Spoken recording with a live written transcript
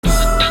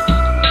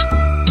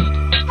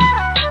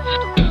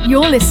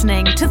You're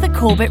listening to the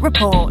Corbett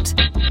Report.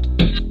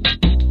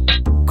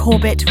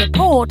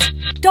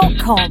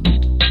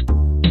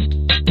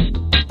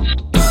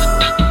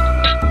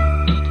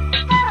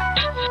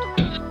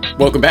 CorbettReport.com.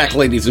 Welcome back,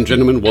 ladies and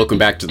gentlemen. Welcome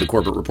back to the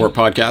Corbett Report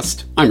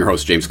podcast. I'm your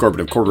host, James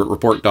Corbett of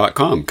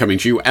CorbettReport.com, coming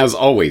to you, as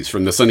always,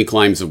 from the sunny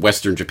climes of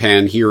Western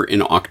Japan here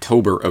in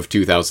October of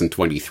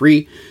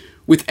 2023,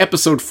 with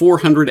episode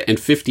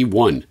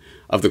 451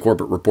 of the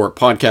Corbett Report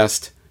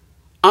podcast.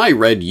 I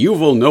read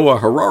Yuval Noah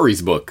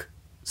Harari's book,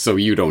 so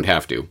you don't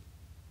have to.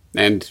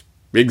 And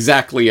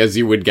exactly as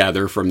you would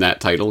gather from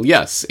that title,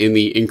 yes, in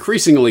the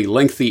increasingly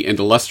lengthy and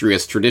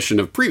illustrious tradition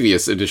of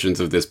previous editions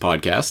of this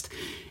podcast,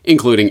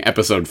 including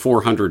episode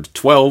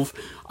 412,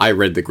 I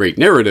read The Great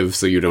Narrative,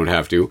 so you don't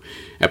have to.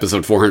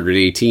 Episode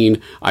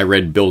 418, I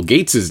read Bill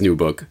Gates' new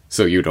book,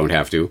 so you don't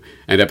have to.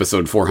 And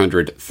episode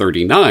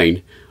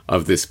 439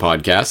 of this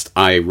podcast,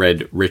 I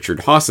read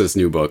Richard Haass's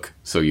new book,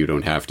 so you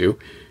don't have to.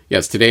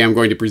 Yes, today I'm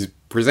going to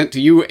present to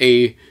you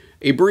a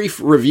brief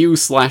review /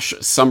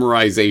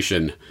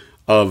 summarization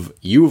of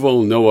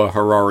Yuval Noah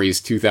Harari's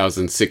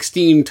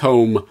 2016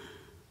 tome,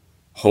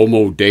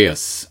 Homo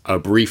Deus, A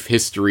Brief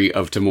History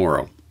of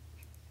Tomorrow.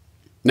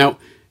 Now,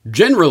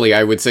 generally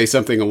I would say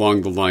something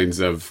along the lines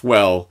of,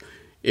 well,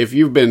 if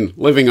you've been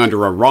living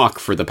under a rock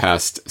for the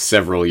past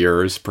several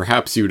years,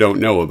 perhaps you don't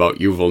know about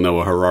Yuval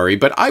Noah Harari,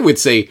 but I would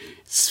say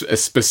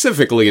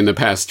specifically in the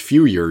past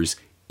few years,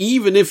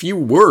 even if you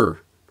were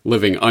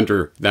living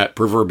under that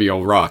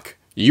proverbial rock,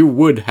 you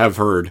would have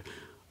heard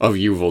of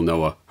Yuval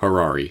Noah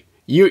Harari.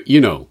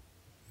 You know,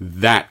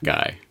 that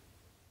guy.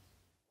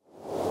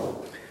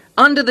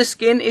 Under the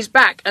Skin is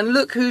back, and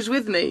look who's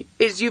with me.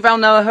 It's Yuval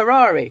Noah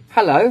Harari.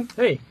 Hello.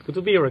 Hey, good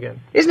to be here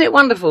again. Isn't it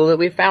wonderful that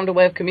we've found a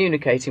way of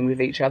communicating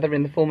with each other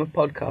in the form of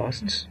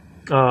podcasts?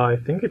 I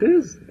think it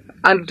is.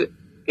 And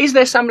is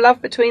there some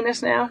love between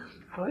us now?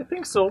 I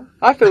think so.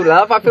 I feel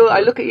love. I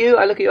look at you,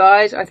 I look at your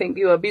eyes, I think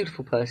you're a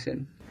beautiful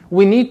person.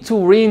 We need to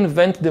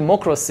reinvent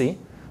democracy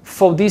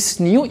for this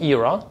new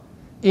era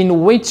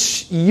in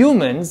which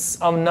humans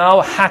are now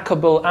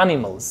hackable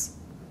animals.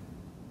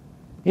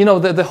 You know,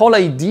 the whole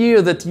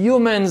idea that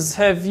humans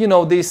have,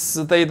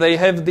 they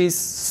have this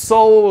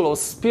soul or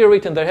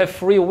spirit and they have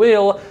free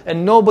will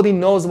and nobody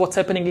knows what's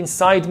happening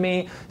inside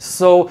me.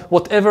 So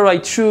whatever I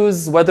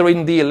choose, whether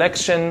in the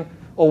election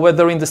or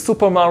whether in the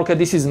supermarket,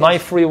 this is my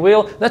free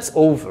will, that's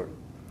over.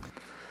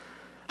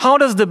 How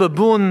does the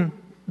baboon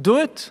do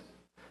it?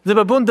 The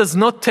baboon does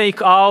not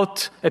take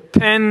out a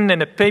pen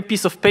and a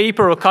piece of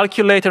paper or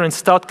calculator and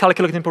start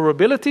calculating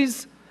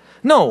probabilities.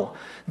 No,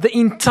 the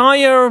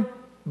entire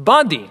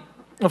body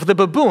of the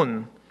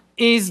baboon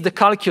is the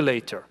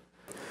calculator.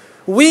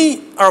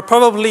 We are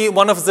probably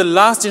one of the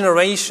last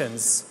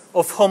generations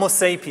of Homo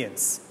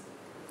sapiens.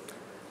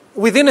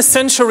 Within a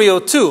century or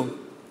two,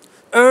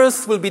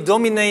 Earth will be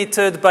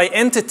dominated by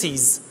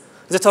entities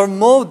that are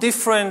more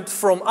different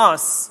from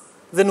us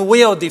than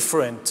we are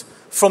different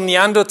from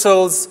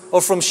Neanderthals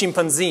or from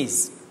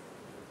chimpanzees.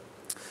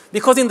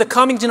 Because in the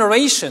coming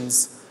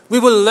generations, we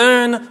will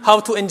learn how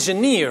to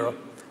engineer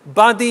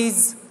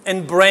bodies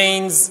and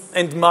brains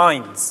and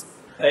minds.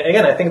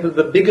 Again, I think that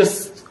the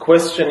biggest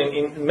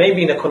question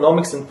maybe in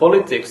economics and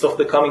politics of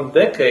the coming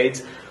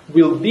decades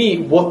will be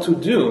what to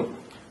do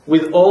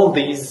with all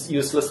these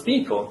useless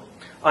people.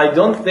 I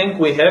don't think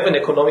we have an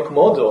economic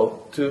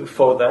model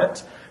for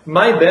that.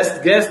 My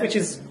best guess, which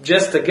is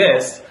just a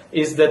guess,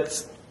 is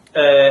that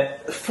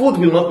food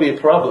will not be a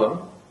problem.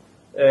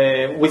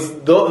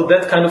 With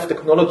that kind of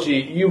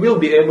technology, you will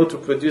be able to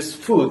produce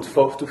food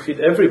to feed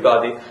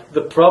everybody.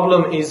 The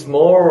problem is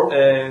more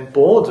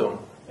boredom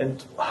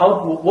and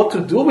what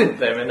to do with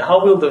them and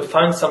how will they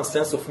find some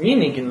sense of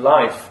meaning in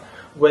life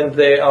when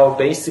they are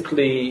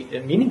basically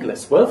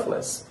meaningless,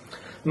 worthless.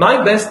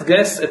 My best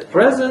guess at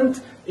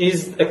present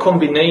is a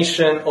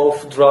combination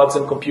of drugs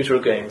and computer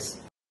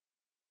games.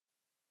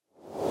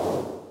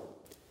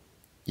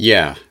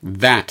 Yeah,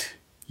 that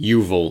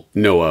Yuval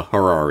Noah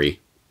Harari.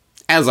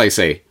 As I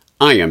say,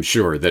 I am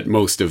sure that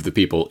most of the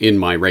people in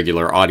my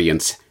regular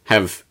audience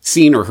have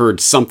seen or heard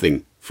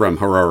something from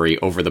Harari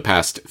over the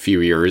past few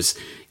years.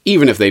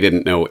 Even if they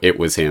didn't know it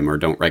was him or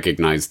don't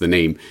recognize the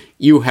name,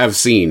 you have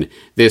seen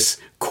this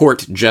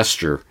court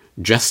jester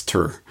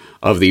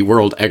of the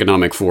World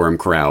Economic Forum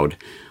crowd.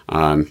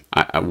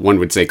 One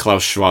would say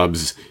Klaus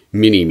Schwab's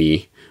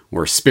mini-me,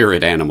 or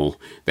spirit animal,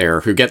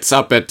 there, who gets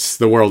up at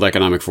the World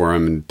Economic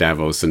Forum in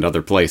Davos and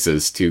other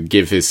places to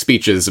give his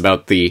speeches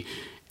about the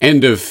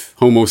end of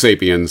Homo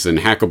sapiens and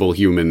hackable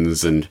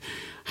humans and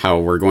how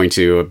we're going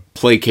to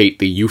placate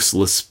the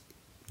useless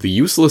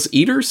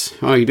eaters?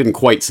 Oh, he didn't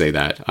quite say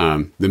that.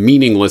 The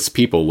meaningless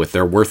people with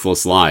their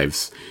worthless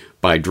lives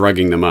by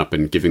drugging them up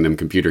and giving them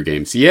computer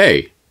games.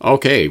 Yay!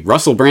 Okay,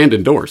 Russell Brand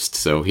endorsed,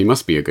 so he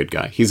must be a good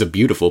guy. He's a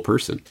beautiful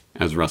person,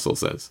 as Russell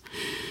says.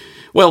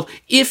 Well,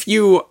 if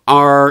you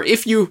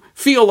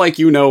feel like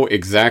you know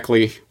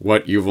exactly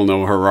what Yuval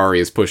Noah Harari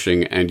is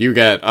pushing, and you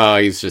get,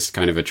 he's just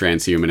kind of a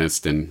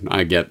transhumanist, and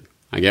I get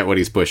what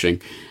he's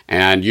pushing,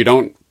 and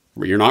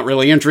you're not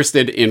really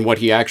interested in what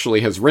he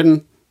actually has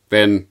written,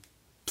 then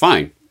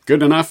fine.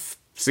 good enough.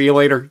 See you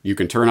later. You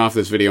can turn off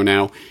this video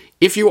now.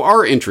 If you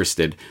are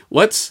interested,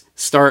 let's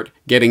start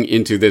getting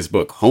into this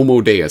book,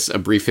 Homo Deus, A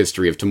Brief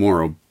History of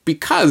Tomorrow,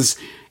 because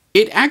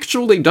it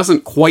actually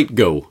doesn't quite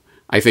go,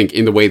 I think,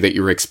 in the way that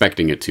you're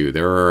expecting it to.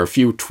 There are a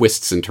few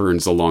twists and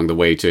turns along the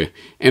way to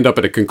end up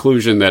at a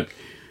conclusion that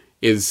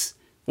is,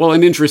 well,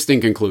 an interesting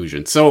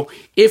conclusion. So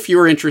if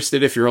you're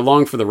interested, if you're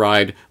along for the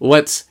ride,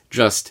 let's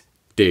just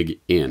dig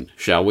in,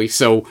 shall we?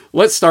 So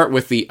let's start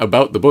with the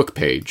About the Book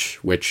page,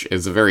 which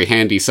is a very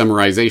handy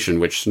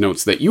summarization which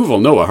notes that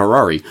Yuval Noah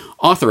Harari,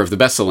 author of the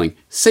best-selling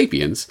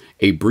Sapiens,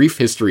 A Brief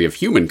History of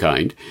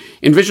Humankind,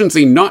 envisions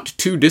a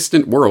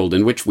not-too-distant world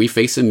in which we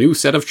face a new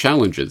set of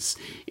challenges.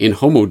 In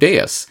Homo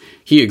Deus,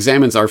 he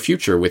examines our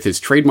future with his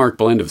trademark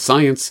blend of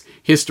science,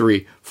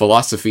 history,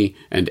 philosophy,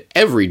 and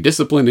every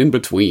discipline in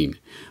between.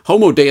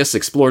 Homo Deus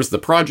explores the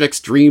projects,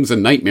 dreams,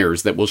 and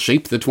nightmares that will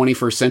shape the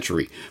 21st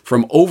century,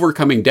 from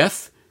overcoming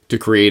death to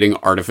creating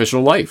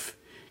artificial life.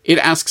 It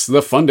asks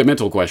the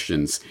fundamental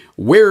questions: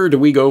 where do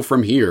we go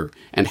from here,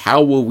 and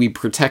how will we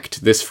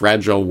protect this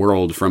fragile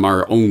world from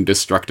our own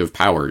destructive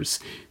powers?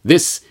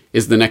 This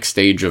is the next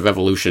stage of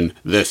evolution.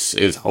 This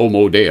is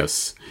Homo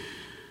Deus.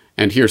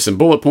 And here's some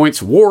bullet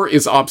points. War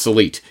is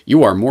obsolete.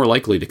 You are more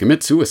likely to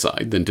commit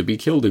suicide than to be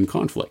killed in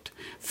conflict.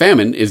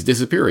 Famine is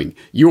disappearing.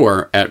 You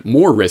are at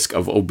more risk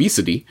of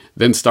obesity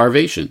than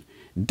starvation.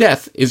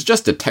 Death is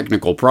just a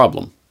technical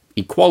problem.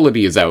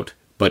 Equality is out,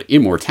 but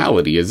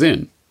immortality is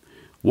in.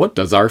 What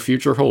does our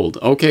future hold?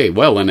 Okay,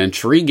 well, an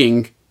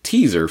intriguing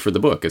teaser for the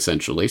book,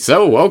 essentially.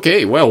 So,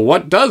 okay, well,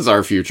 what does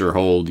our future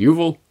hold?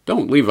 Yuval,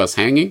 don't leave us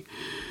hanging.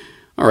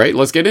 All right,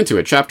 let's get into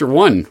it. Chapter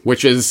 1,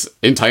 which is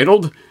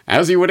entitled,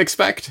 as you would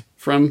expect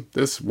from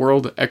this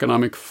World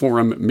Economic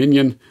Forum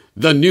minion,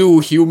 The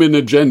New Human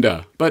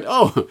Agenda. But,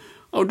 oh,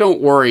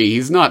 don't worry,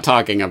 he's not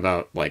talking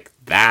about, like,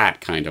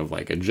 that kind of,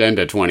 like,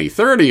 Agenda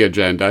 2030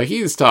 agenda.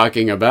 He's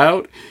talking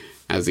about,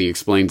 as he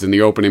explains in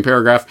the opening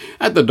paragraph,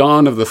 at the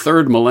dawn of the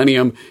third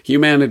millennium,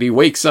 humanity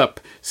wakes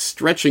up,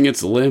 stretching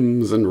its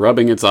limbs and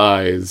rubbing its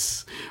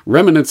eyes.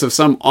 Remnants of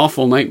some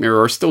awful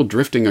nightmare are still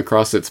drifting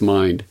across its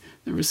mind.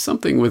 There was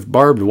something with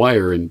barbed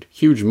wire and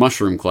huge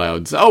mushroom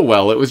clouds. Oh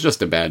well, it was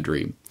just a bad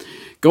dream.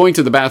 Going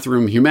to the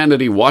bathroom,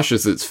 humanity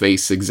washes its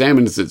face,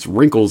 examines its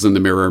wrinkles in the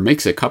mirror,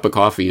 makes a cup of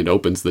coffee, and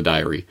opens the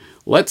diary.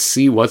 Let's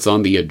see what's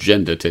on the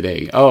agenda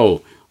today.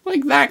 Oh,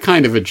 like that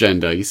kind of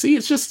agenda. You see,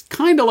 it's just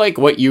kind of like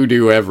what you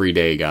do every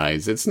day,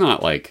 guys. It's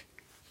not like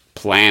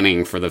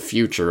planning for the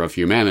future of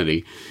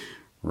humanity.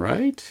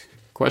 Right?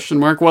 Question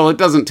mark? Well, it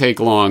doesn't take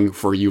long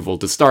for Yuval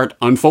to start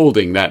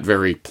unfolding that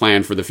very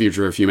plan for the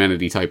future of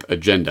humanity type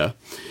agenda.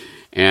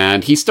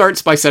 And he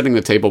starts by setting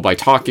the table by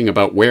talking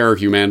about where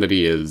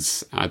humanity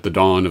is at the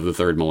dawn of the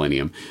third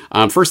millennium.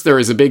 First, there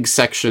is a big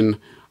section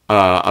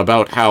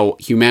about how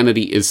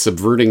humanity is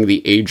subverting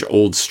the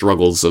age-old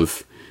struggles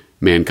of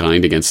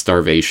mankind against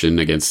starvation,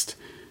 against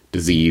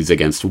disease,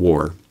 against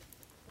war.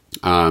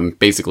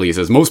 Basically, he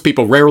says, most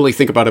people rarely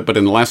think about it, but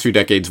in the last few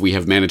decades, we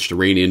have managed to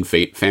rein in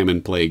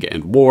famine, plague,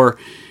 and war.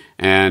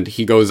 And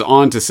he goes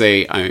on to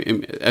say,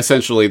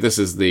 essentially, this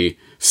is the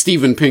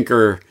Steven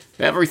Pinker,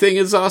 everything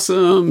is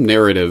awesome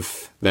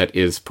narrative that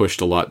is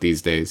pushed a lot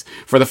these days.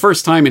 For the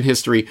first time in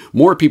history,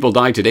 more people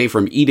die today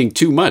from eating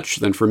too much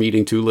than from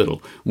eating too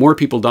little. More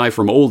people die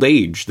from old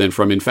age than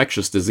from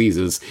infectious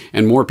diseases,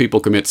 and more people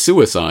commit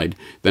suicide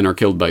than are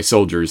killed by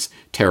soldiers,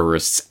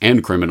 terrorists,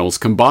 and criminals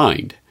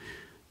combined.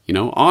 You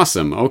know,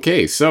 awesome.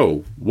 Okay,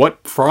 so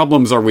what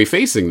problems are we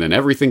facing then?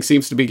 Everything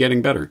seems to be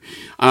getting better.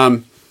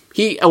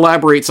 He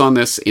elaborates on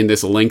this in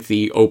this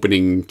lengthy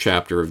opening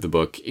chapter of the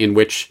book, in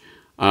which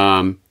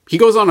he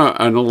goes on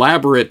an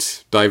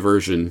elaborate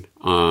diversion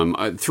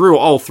through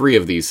all three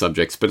of these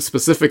subjects, but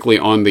specifically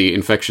on the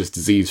infectious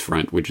disease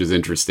front, which is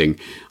interesting.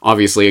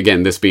 Obviously,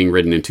 again, this being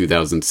written in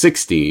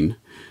 2016,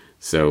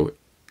 so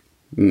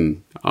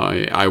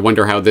I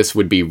wonder how this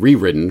would be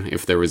rewritten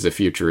if there was a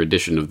future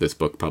edition of this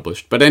book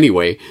published. But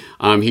anyway,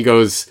 he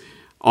goes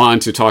on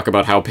to talk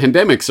about how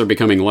pandemics are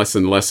becoming less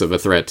and less of a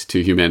threat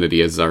to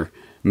humanity as our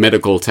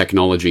medical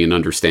technology and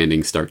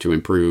understanding start to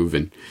improve.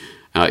 And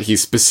he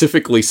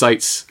specifically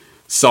cites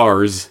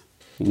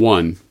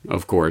SARS-1,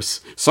 of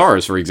course.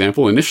 SARS, for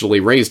example, initially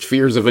raised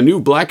fears of a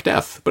new Black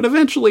Death, but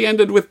eventually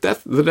ended with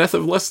the death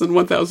of less than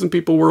 1,000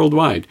 people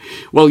worldwide.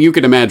 Well, you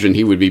could imagine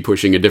he would be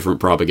pushing a different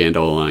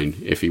propaganda line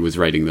if he was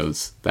writing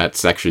that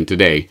section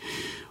today.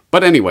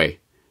 But anyway,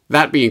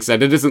 that being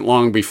said, it isn't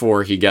long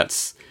before he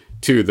gets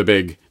to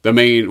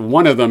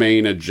one of the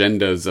main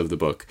agendas of the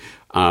book,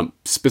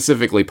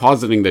 specifically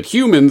positing that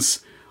humans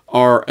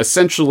are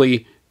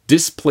essentially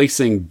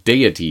displacing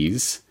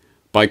deities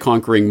by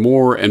conquering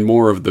more and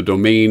more of the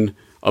domain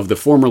of the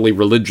formerly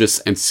religious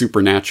and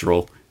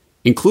supernatural,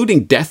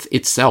 including death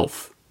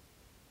itself.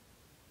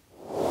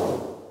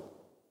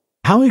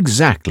 How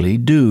exactly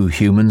do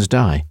humans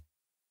die?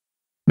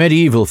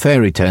 Medieval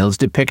fairy tales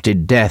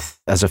depicted death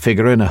as a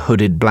figure in a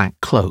hooded black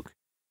cloak,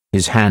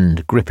 his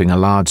hand gripping a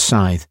large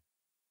scythe.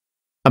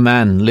 A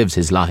man lives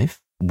his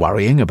life,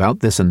 worrying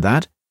about this and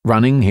that,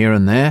 running here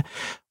and there,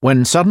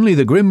 when suddenly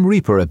the grim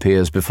reaper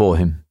appears before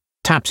him,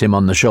 taps him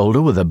on the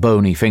shoulder with a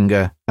bony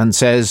finger, and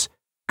says,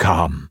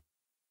 "Come."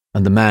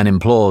 And the man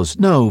implores,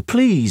 "No,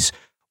 please,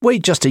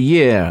 wait just a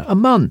year, a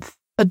month,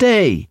 a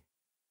day."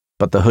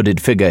 But the hooded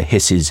figure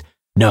hisses,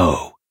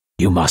 "No,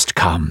 you must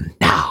come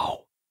now."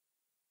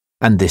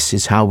 And this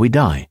is how we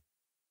die.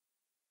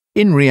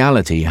 In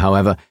reality,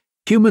 however,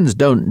 humans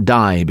don't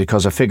die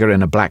because a figure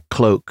in a black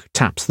cloak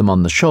taps them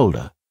on the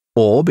shoulder,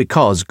 or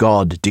because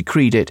God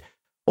decreed it,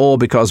 or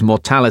because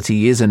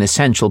mortality is an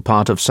essential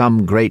part of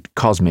some great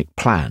cosmic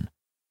plan.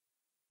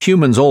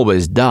 Humans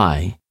always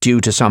die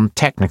due to some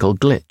technical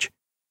glitch.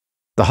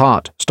 The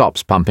heart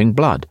stops pumping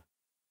blood.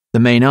 The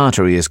main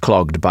artery is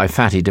clogged by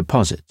fatty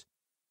deposits.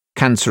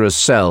 Cancerous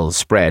cells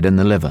spread in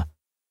the liver.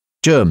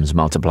 Germs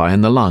multiply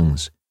in the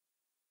lungs.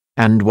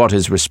 And what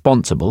is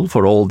responsible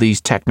for all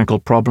these technical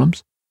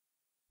problems?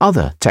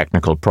 Other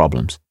technical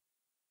problems.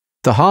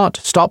 The heart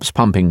stops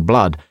pumping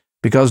blood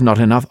because not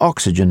enough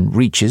oxygen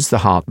reaches the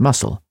heart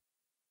muscle.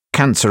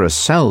 Cancerous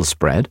cells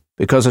spread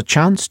because a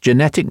chance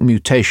genetic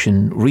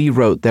mutation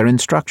rewrote their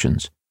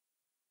instructions.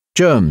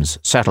 Germs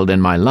settled in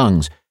my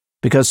lungs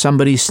because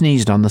somebody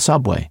sneezed on the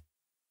subway.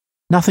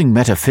 Nothing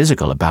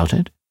metaphysical about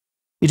it.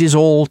 It is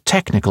all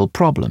technical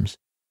problems.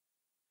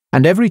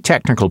 And every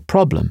technical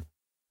problem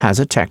has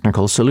a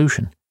technical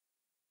solution.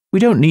 We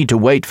don't need to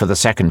wait for the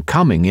second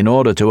coming in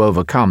order to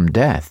overcome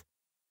death.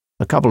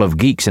 A couple of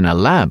geeks in a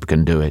lab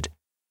can do it.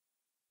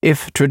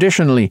 If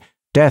traditionally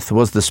death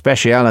was the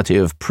speciality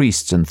of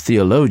priests and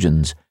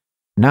theologians,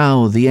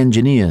 now the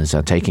engineers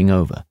are taking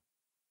over.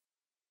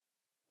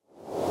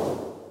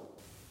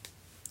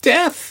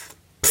 Death?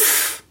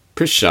 Pfft,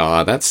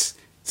 pshaw, it's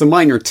a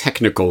minor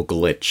technical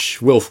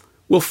glitch.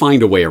 We'll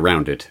find a way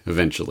around it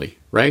eventually,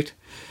 right?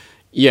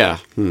 Yeah,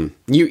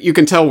 You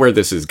can tell where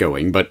this is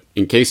going, but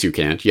in case you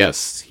can't,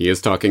 yes, he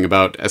is talking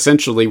about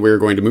essentially we're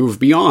going to move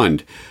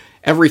beyond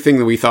everything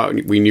that we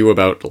thought we knew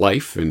about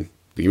life and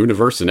the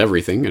universe and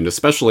everything, and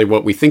especially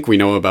what we think we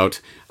know about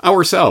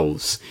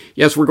ourselves.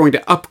 Yes, we're going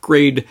to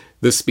upgrade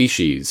the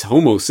species.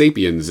 Homo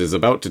sapiens is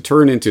about to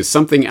turn into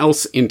something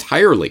else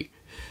entirely.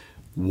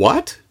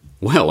 What?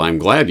 Well, I'm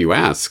glad you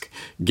ask.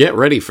 Get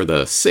ready for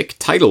the sick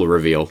title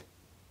reveal.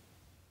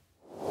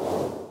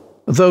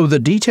 Though the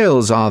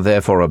details are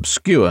therefore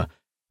obscure,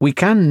 we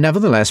can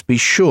nevertheless be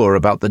sure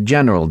about the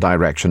general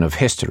direction of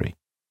history.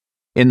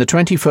 In the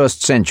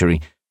 21st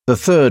century, the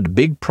third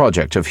big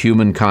project of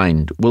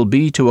humankind will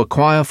be to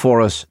acquire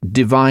for us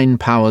divine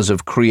powers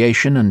of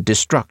creation and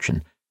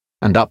destruction,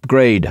 and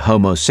upgrade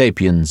Homo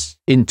sapiens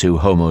into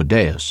Homo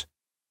Deus.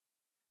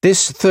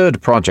 This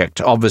third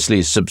project obviously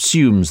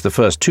subsumes the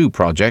first two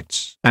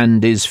projects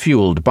and is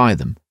fueled by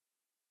them.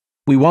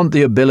 We want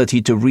the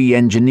ability to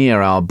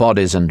re-engineer our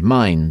bodies and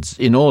minds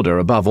in order,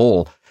 above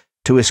all,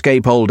 to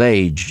escape old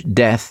age,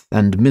 death,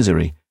 and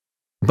misery.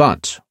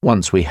 But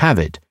once we have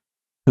it,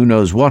 who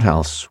knows what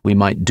else we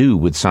might do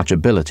with such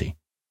ability.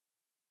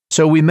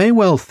 So we may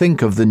well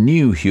think of the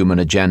new human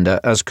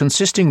agenda as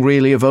consisting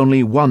really of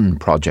only one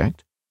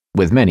project,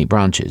 with many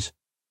branches: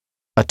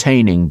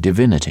 attaining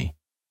divinity.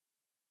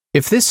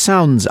 If this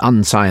sounds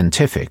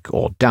unscientific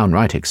or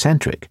downright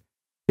eccentric,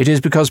 it is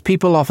because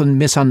people often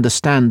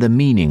misunderstand the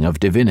meaning of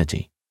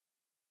divinity.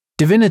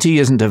 Divinity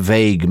isn't a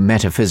vague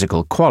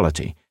metaphysical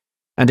quality,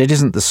 and it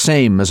isn't the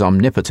same as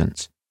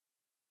omnipotence.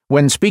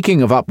 When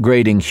speaking of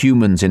upgrading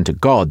humans into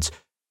gods,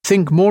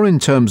 think more in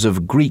terms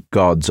of Greek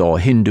gods or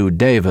Hindu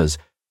devas,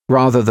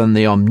 rather than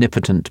the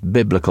omnipotent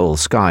biblical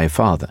Sky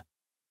Father.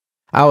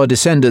 Our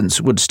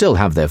descendants would still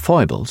have their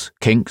foibles,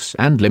 kinks,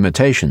 and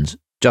limitations,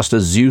 just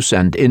as Zeus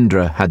and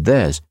Indra had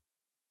theirs.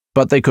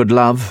 But they could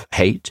love,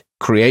 hate,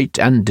 create,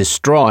 and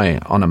destroy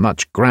on a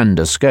much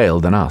grander scale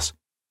than us.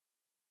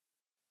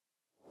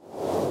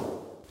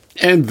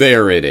 And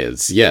there it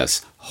is,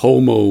 yes,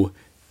 Homo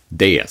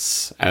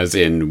Deus, as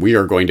in we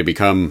are going to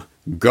become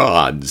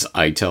gods,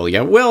 I tell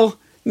ya. Well,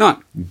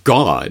 not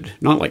God,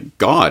 not like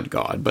God,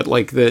 but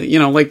like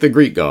the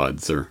Greek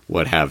gods or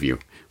what have you,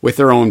 with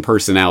their own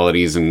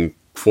personalities and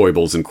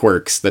foibles and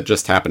quirks that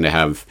just happen to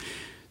have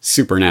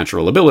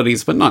supernatural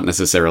abilities, but not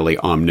necessarily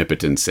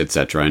omnipotence,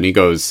 etc. And he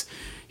goes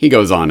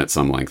on at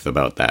some length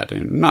about that.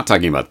 And I'm not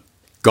talking about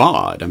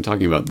God, I'm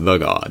talking about the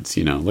gods,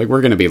 like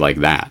we're going to be like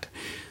that.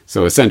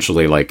 So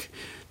essentially like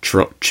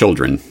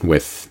children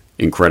with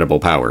incredible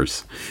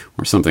powers,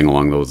 or something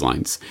along those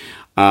lines.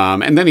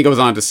 And then he goes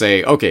on to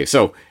say, okay,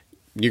 so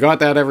you got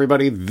that,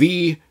 everybody?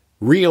 The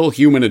real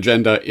human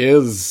agenda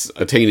is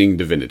attaining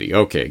divinity.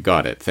 Okay,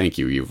 got it. Thank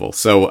you, Yuval.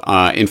 So,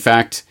 in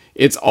fact,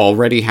 it's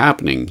already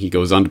happening. He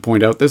goes on to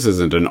point out this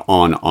isn't an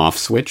on-off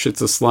switch,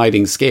 it's a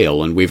sliding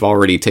scale, and we've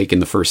already taken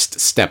the first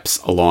steps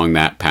along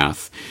that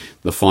path.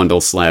 The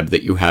fondle slab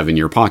that you have in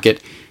your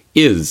pocket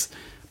is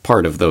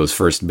part of those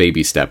first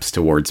baby steps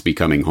towards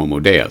becoming Homo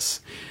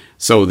Deus.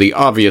 So the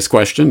obvious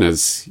question,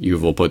 as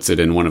Yuval puts it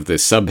in one of the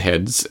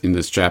subheads in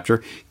this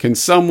chapter, can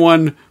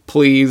someone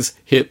please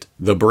hit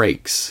the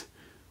brakes?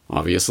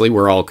 Obviously,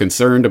 we're all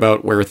concerned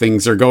about where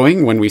things are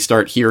going when we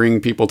start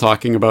hearing people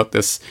talking about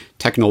this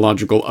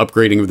technological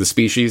upgrading of the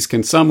species.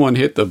 Can someone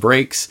hit the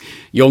brakes?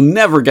 You'll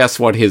never guess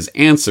what his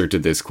answer to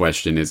this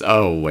question is.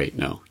 Oh, wait,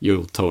 no.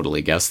 You'll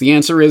totally guess. The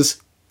answer is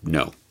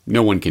no.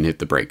 No one can hit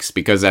the brakes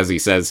because, as he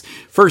says,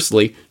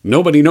 firstly,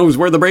 nobody knows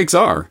where the brakes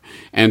are.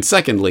 And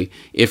secondly,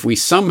 if we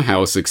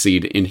somehow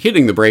succeed in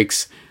hitting the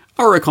brakes,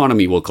 our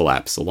economy will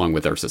collapse along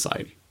with our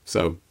society.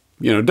 So,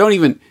 don't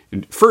even...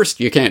 First,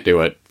 you can't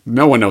do it.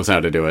 No one knows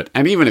how to do it.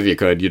 And even if you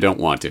could, you don't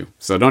want to.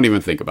 So don't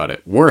even think about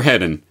it. We're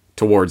heading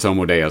towards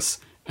Homo Deus,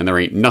 and there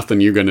ain't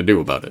nothing you're going to do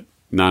about it.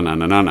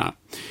 No.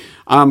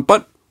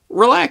 But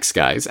relax,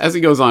 guys. As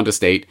he goes on to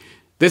state,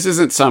 this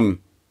isn't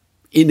some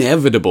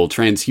inevitable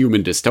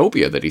transhuman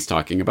dystopia that he's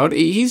talking about.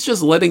 He's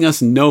just letting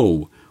us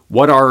know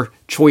what our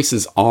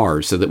choices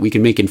are so that we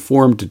can make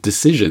informed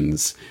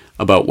decisions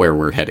about where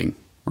we're heading,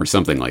 or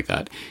something like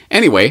that.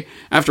 Anyway,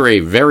 after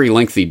a very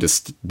lengthy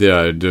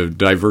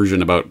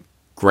diversion about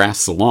grass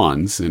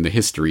salons and the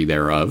history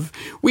thereof,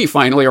 we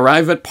finally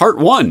arrive at part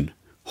 1.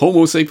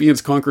 Homo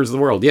sapiens conquers the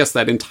world. Yes,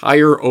 that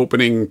entire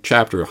opening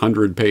chapter,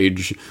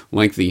 100-page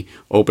lengthy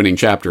opening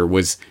chapter,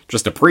 was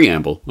just a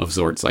preamble of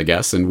sorts, I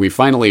guess, and we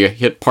finally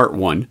hit part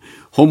 1.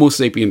 Homo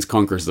sapiens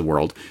conquers the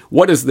world.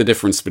 What is the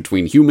difference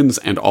between humans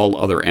and all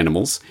other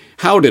animals?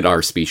 How did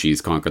our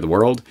species conquer the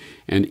world?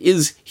 And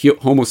is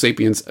Homo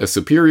sapiens a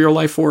superior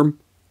life form,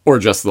 or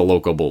just the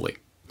local bully?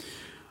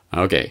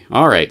 Okay,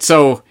 alright,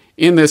 so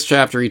in this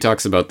chapter, he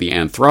talks about the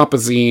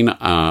Anthropocene.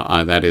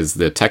 That is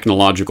the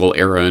technological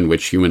era in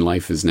which human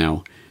life is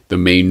now the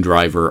main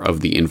driver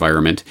of the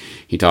environment.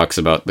 He talks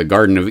about the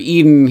Garden of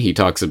Eden. He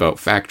talks about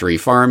factory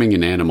farming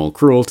and animal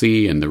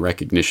cruelty and the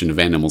recognition of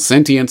animal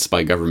sentience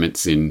by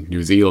governments in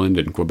New Zealand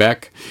and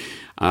Quebec.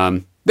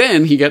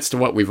 Then he gets to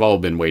what we've all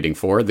been waiting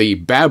for, the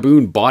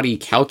baboon body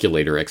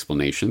calculator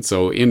explanation.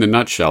 So in a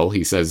nutshell,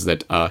 he says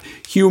that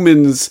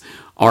humans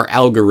are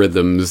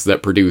algorithms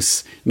that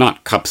produce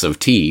not cups of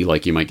tea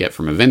like you might get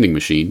from a vending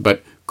machine,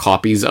 but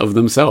copies of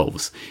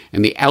themselves.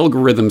 And the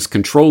algorithms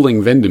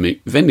controlling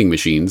vending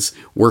machines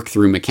work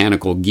through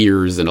mechanical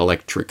gears and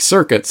electric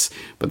circuits,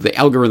 but the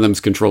algorithms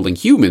controlling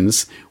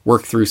humans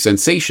work through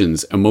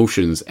sensations,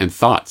 emotions, and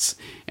thoughts.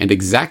 And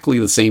exactly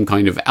the same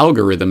kind of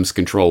algorithms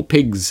control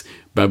pigs,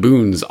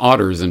 baboons,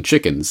 otters, and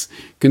chickens.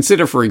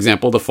 Consider, for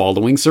example, the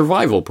following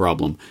survival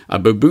problem. A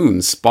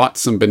baboon spots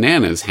some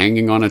bananas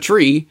hanging on a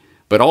tree,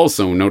 but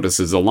also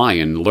notices a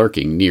lion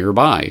lurking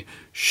nearby.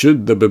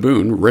 Should the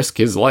baboon risk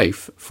his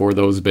life for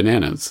those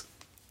bananas?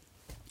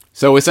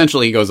 So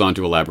essentially he goes on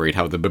to elaborate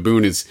how the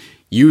baboon is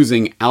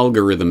using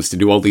algorithms to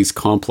do all these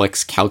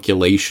complex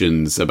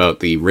calculations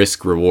about the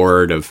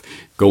risk-reward of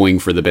going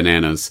for the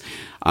bananas.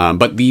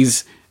 But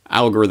these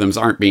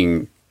algorithms aren't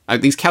being...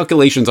 these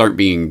calculations aren't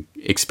being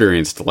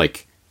experienced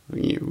like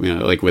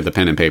with a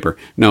pen and paper.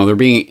 No, they're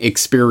being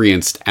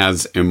experienced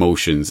as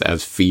emotions,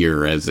 as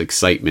fear, as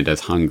excitement,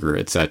 as hunger,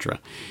 etc.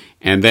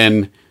 And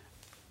then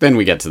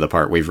we get to the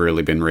part we've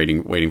really been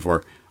waiting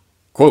for.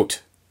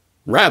 Quote,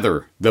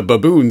 "Rather, the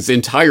baboon's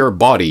entire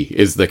body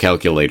is the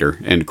calculator,"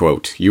 end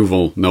quote.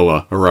 Yuval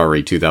Noah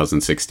Harari,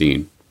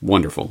 2016.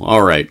 Wonderful.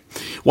 All right.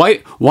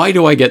 Why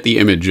do I get the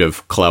image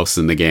of Klaus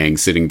and the gang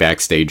sitting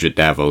backstage at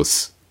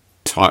Davos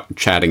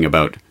chatting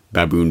about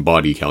baboon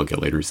body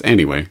calculators?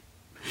 Anyway,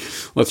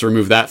 let's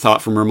remove that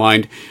thought from our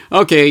mind.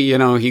 Okay,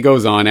 he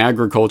goes on,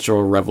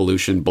 agricultural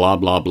revolution, blah,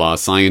 blah, blah,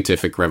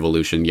 scientific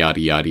revolution, yada,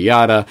 yada,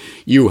 yada,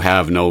 you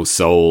have no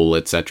soul,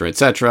 etc.,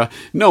 etc.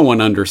 No one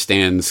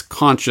understands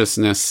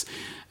consciousness,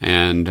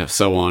 and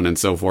so on and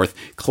so forth.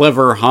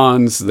 Clever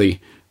Hans, the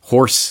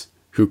horse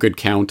who could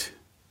count,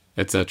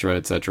 etc.,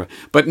 etc.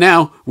 But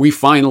now, we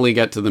finally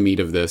get to the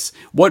meat of this.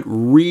 What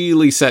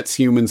really sets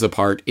humans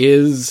apart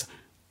is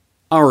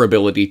our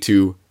ability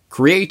to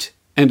create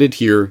and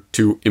adhere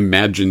to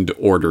imagined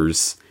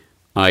orders,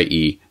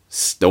 i.e.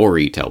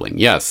 storytelling.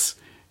 Yes,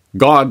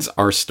 gods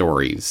are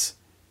stories.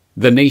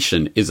 The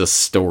nation is a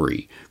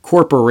story.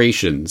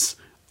 Corporations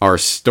are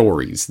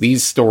stories.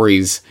 These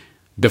stories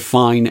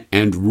define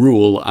and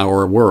rule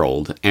our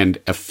world and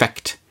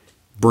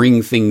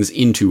bring things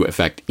into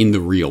effect in the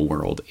real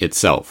world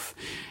itself.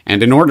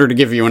 And in order to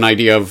give you an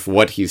idea of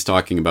what he's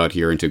talking about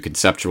here and to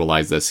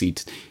conceptualize this,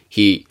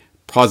 he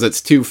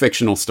posits two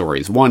fictional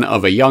stories. One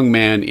of a young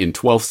man in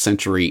 12th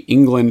century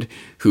England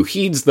who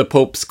heeds the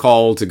Pope's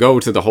call to go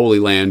to the Holy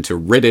Land to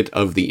rid it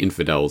of the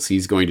infidels.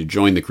 He's going to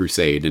join the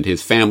crusade, and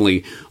his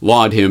family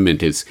laud him,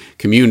 and his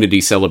community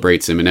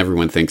celebrates him, and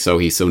everyone thinks, oh,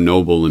 he's so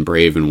noble and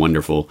brave and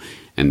wonderful,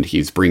 and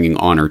he's bringing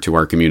honor to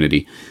our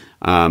community.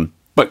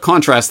 But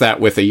contrast that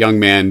with a young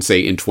man,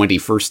 say, in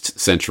 21st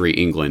century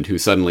England, who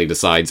suddenly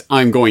decides,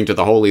 I'm going to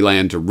the Holy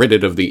Land to rid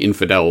it of the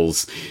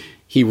infidels.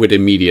 He would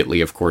immediately,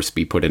 of course,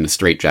 be put in a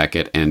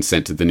straitjacket and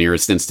sent to the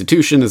nearest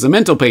institution as a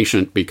mental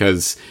patient,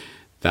 because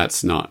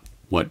that's not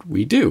what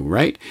we do,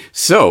 right?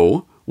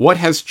 So, what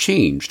has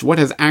changed? What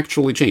has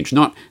actually changed?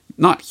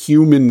 Not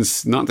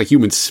humans, not the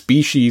human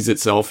species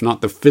itself, not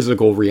the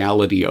physical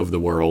reality of the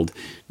world.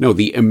 No,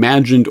 the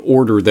imagined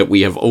order that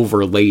we have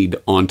overlaid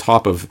on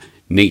top of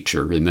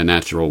nature, in the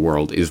natural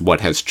world, is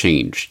what has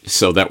changed.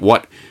 So that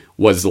what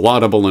was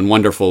laudable and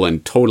wonderful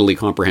and totally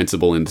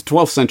comprehensible in the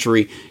 12th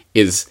century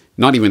is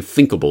not even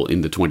thinkable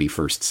in the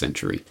 21st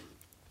century.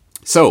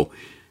 So,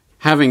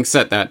 having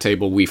set that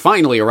table, we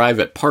finally arrive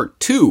at part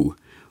 2.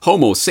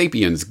 Homo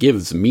sapiens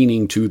gives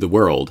meaning to the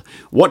world.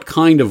 What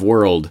kind of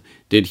world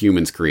did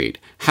humans create?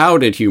 How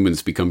did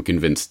humans become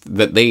convinced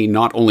that they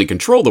not only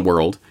control the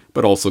world,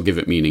 but also give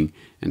it meaning?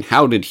 And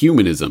how did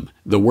humanism,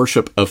 the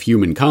worship of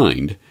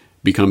humankind,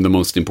 become the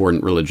most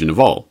important religion of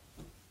all?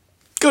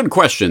 Good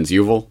questions,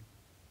 Yuval.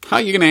 How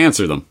are you going to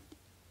answer them?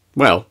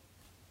 Well,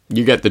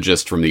 you get the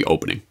gist from the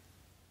opening.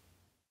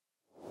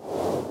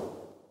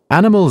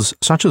 Animals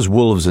such as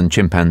wolves and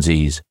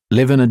chimpanzees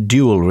live in a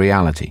dual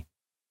reality.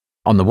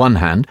 On the one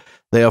hand,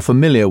 they are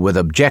familiar with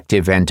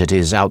objective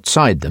entities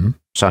outside them,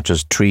 such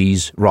as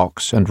trees,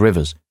 rocks, and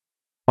rivers.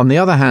 On the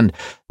other hand,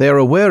 they are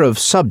aware of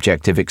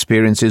subjective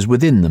experiences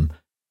within them,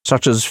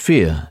 such as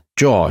fear,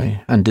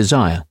 joy, and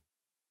desire.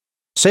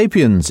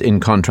 Sapiens, in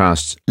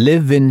contrast,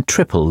 live in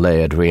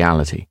triple-layered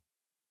reality.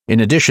 In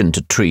addition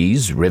to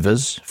trees,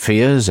 rivers,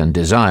 fears, and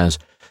desires,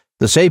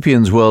 the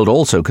sapiens world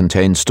also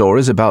contains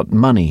stories about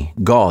money,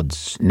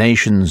 gods,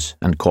 nations,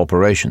 and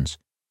corporations.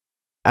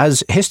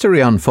 As history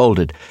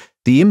unfolded,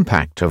 the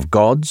impact of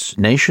gods,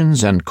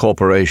 nations, and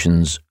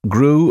corporations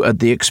grew at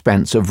the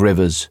expense of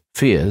rivers,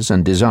 fears,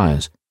 and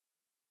desires.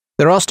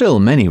 There are still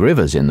many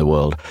rivers in the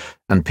world,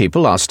 and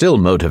people are still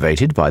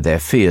motivated by their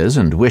fears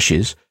and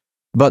wishes,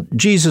 but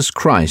Jesus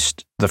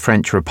Christ, the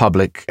French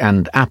Republic,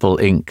 and Apple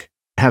Inc.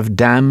 have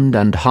dammed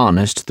and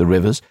harnessed the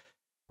rivers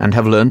and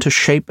have learned to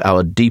shape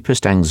our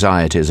deepest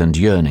anxieties and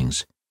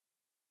yearnings.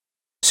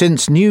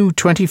 Since new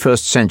 21st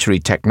century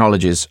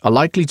technologies are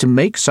likely to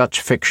make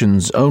such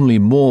fictions only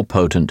more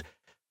potent,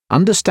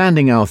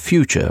 understanding our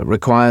future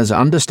requires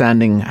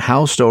understanding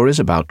how stories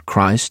about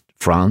Christ,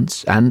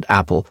 France, and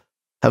Apple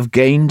have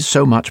gained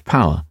so much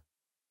power.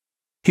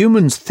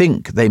 Humans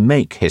think they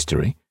make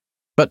history,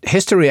 but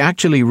history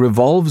actually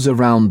revolves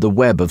around the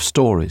web of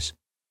stories.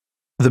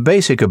 The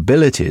basic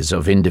abilities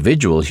of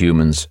individual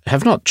humans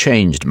have not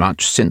changed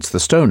much since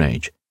the Stone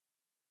Age,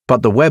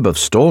 but the web of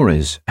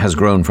stories has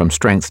grown from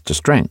strength to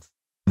strength,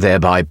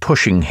 thereby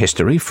pushing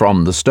history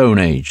from the Stone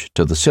Age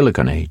to the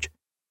Silicon Age.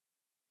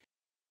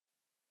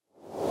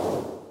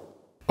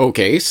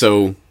 Okay,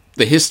 so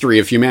the history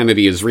of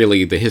humanity is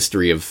really the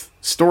history of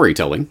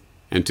storytelling,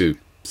 and to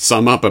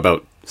sum up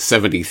about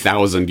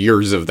 70,000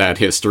 years of that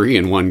history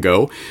in one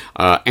go,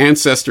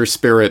 ancestor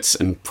spirits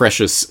and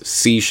precious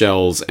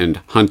seashells and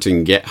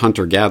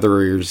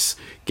hunter-gatherers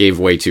gave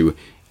way to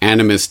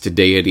animist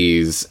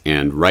deities,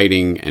 and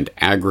writing and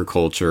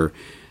agriculture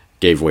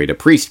gave way to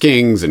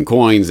priest-kings, and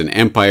coins and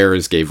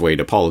empires gave way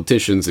to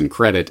politicians and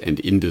credit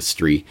and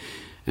industry.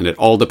 And it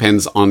all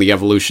depends on the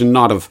evolution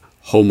not of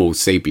Homo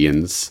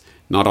sapiens,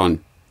 not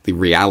on the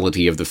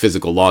reality of the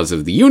physical laws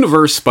of the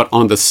universe, but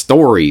on the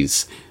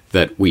stories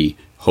that we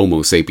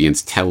Homo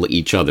sapiens tell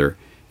each other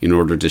in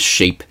order to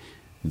shape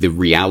the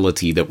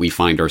reality that we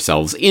find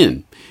ourselves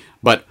in.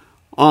 But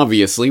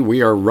obviously,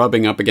 we are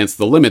rubbing up against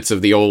the limits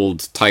of the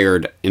old,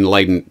 tired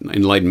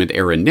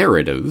Enlightenment-era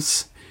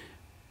narratives.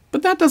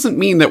 But that doesn't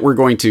mean that we're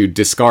going to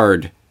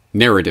discard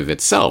narrative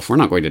itself. We're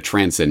not going to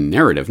transcend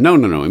narrative. No.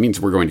 It means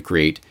we're going to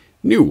create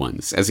new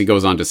ones. As he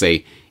goes on to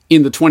say,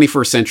 in the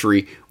 21st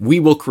century, we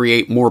will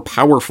create more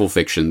powerful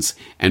fictions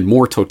and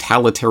more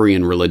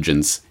totalitarian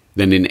religions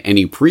than in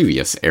any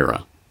previous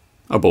era.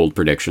 A bold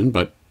prediction,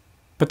 but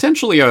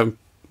potentially a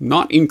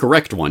not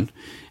incorrect one.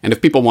 And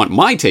if people want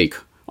my take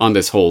on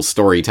this whole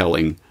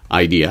storytelling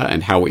idea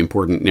and how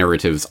important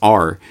narratives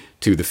are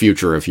to the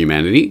future of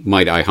humanity,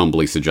 might I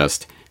humbly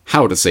suggest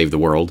How to Save the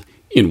World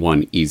in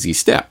One Easy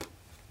Step.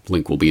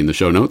 Link will be in the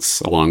show notes,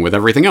 along with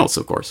everything else,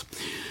 of course.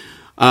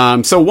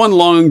 So one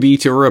long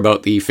detour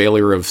about the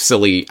failure of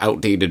silly,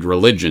 outdated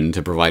religion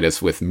to provide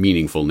us with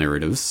meaningful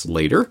narratives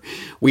later.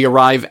 We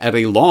arrive at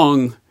a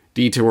long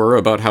detour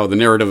about how the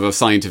narrative of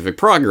scientific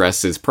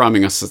progress is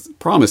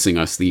promising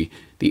us the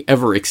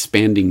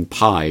ever-expanding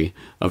pie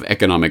of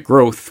economic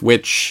growth,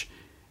 which,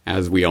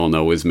 as we all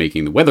know, is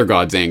making the weather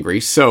gods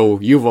angry. So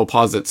Yuval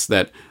posits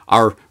that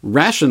our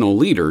rational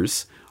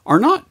leaders are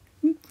not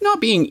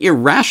being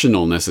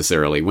irrational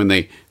necessarily when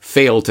they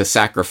fail to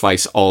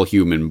sacrifice all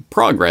human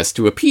progress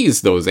to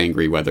appease those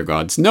angry weather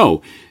gods.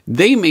 No,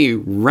 they may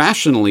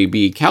rationally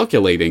be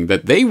calculating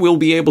that they will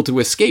be able to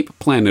escape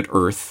planet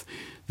Earth,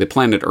 the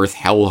planet Earth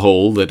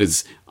hellhole that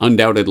is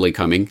undoubtedly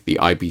coming, the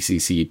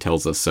IPCC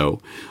tells us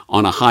so,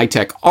 on a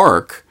high-tech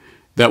ark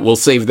that will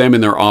save them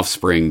and their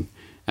offspring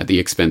at the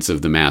expense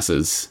of the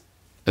masses.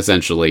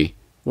 Essentially,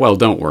 well,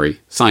 don't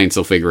worry, science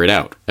will figure it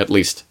out, at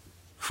least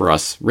for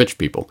us rich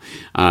people.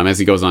 As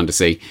he goes on to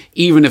say,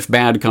 even if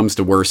bad comes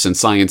to worse and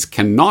science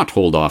cannot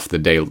hold off the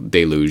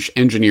deluge,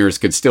 engineers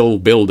could still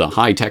build a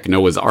high-tech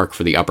Noah's Ark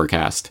for the upper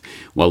caste,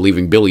 while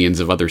leaving billions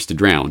of others to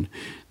drown.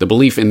 The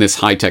belief in this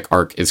high-tech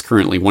ark is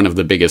currently one of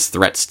the biggest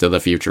threats to the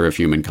future of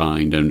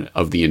humankind and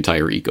of the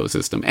entire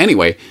ecosystem.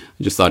 Anyway,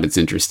 I just thought it's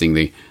interesting,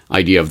 the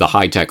idea of the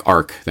high-tech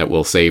ark that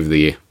will save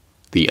the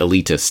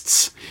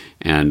elitists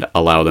and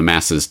allow the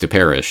masses to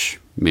perish.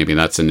 Maybe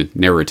that's a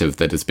narrative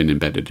that has been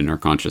embedded in our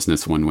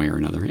consciousness one way or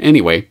another.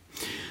 Anyway,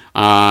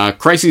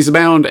 crises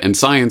abound, and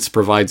science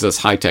provides us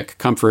high-tech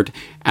comfort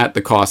at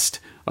the cost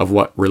of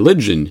what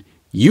religion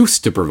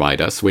used to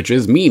provide us, which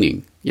is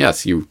meaning.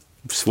 Yes, you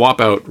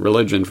swap out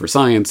religion for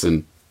science,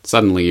 and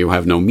suddenly you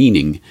have no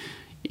meaning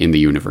in the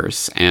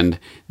universe. And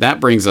that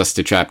brings us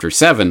to Chapter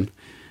 7,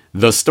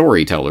 The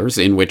Storytellers,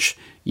 in which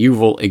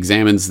Yuval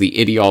examines the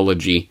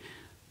ideology,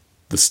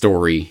 the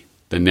story,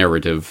 the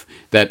narrative,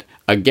 that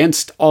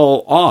against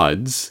all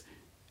odds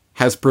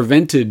has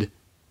prevented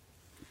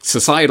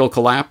societal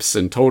collapse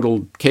and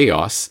total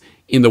chaos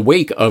in the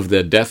wake of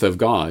the death of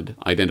God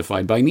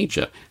identified by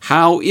Nietzsche.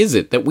 How is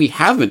it that we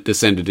haven't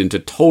descended into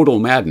total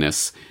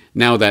madness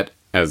now that,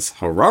 as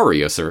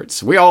Harari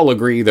asserts, we all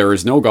agree there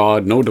is no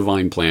God, no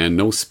divine plan,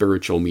 no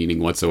spiritual meaning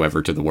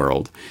whatsoever to the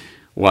world?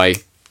 Why,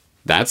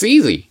 that's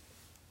easy.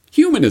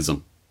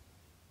 Humanism.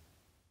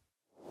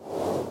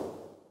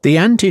 The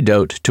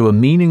antidote to a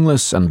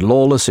meaningless and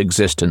lawless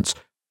existence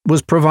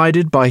was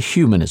provided by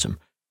humanism,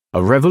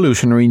 a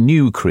revolutionary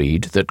new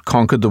creed that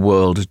conquered the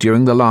world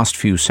during the last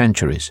few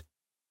centuries.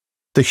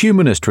 The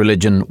humanist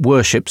religion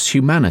worships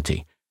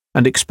humanity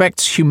and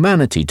expects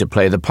humanity to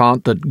play the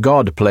part that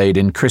God played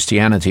in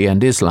Christianity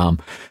and Islam,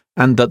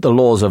 and that the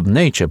laws of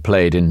nature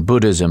played in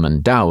Buddhism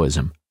and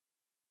Taoism.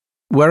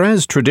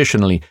 Whereas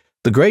traditionally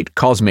the great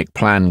cosmic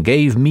plan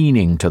gave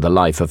meaning to the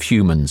life of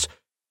humans,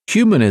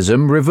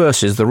 humanism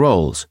reverses the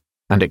roles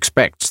and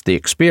expects the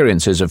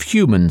experiences of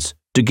humans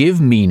to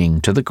give meaning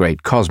to the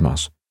great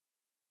cosmos.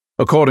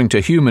 According to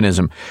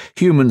humanism,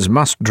 humans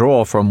must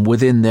draw from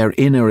within their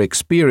inner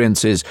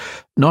experiences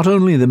not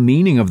only the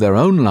meaning of their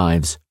own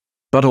lives,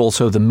 but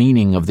also the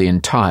meaning of the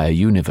entire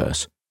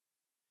universe.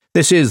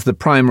 This is the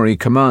primary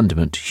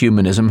commandment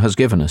humanism has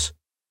given us: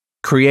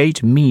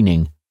 create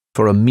meaning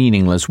for a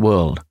meaningless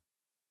world.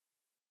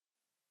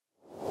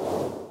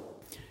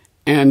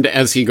 And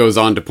as he goes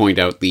on to point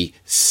out, the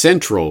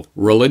central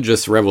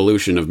religious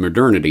revolution of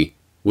modernity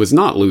was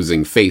not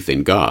losing faith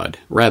in God.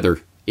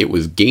 Rather, it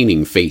was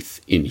gaining faith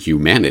in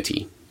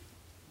humanity.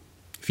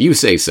 If you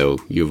say so,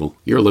 Yuval,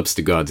 your lips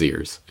to God's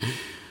ears.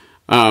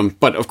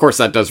 But of course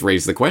that does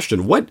raise the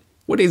question, what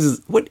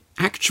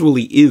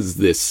actually is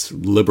this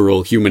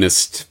liberal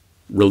humanist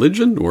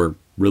religion, or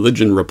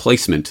religion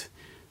replacement,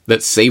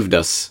 that saved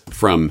us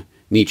from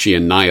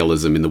Nietzschean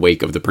nihilism in the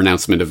wake of the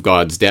pronouncement of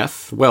God's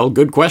death? Well,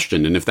 good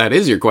question. And if that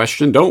is your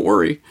question, don't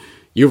worry.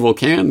 Yuval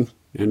can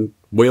and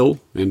will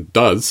and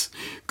does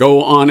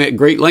go on at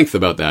great length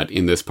about that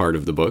in this part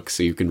of the book,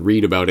 so you can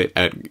read about it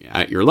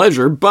at your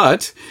leisure.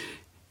 But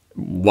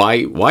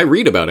why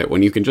read about it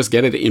when you can just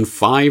get it in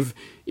 5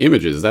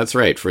 images? That's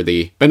right. For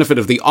the benefit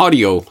of the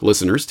audio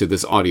listeners to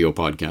this audio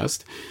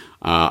podcast,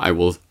 I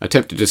will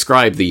attempt to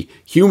describe the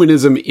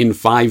Humanism in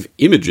 5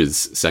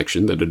 Images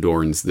section that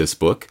adorns this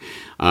book.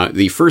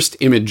 The first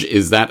image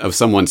is that of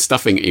someone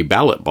stuffing a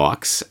ballot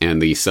box,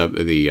 and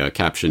the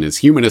caption is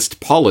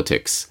 "Humanist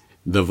Politics,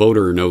 the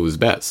Voter Knows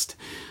Best."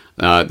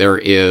 There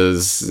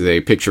is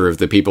a picture of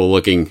the people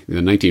looking,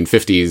 the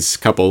 1950s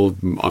couple,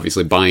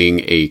 obviously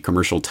buying a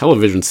commercial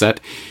television set.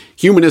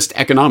 Humanist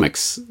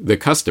Economics, the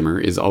customer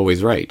is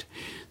always right.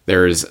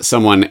 There's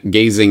someone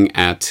gazing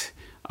at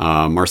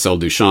Marcel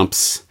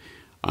Duchamp's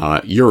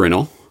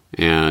urinal,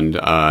 and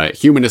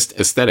Humanist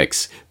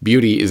Aesthetics,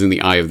 beauty is in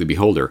the eye of the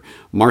beholder.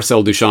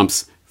 Marcel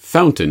Duchamp's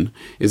fountain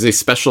is a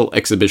special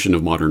exhibition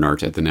of modern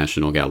art at the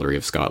National Gallery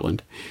of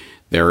Scotland.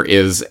 There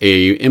is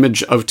a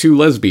image of 2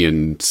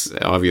 lesbians,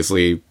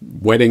 obviously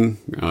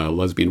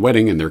lesbian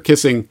wedding, and they're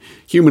kissing.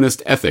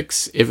 Humanist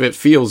Ethics, if it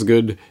feels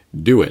good,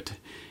 do it.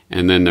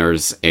 And then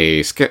there's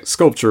a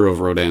sculpture of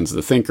Rodin's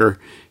The Thinker.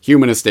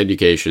 Humanist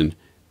Education,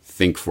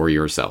 think for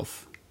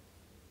yourself.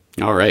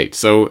 All right,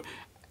 so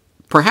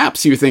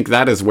perhaps you think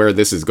that is where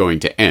this is going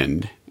to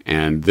end,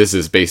 and this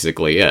is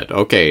basically it.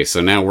 Okay, so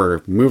now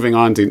we're moving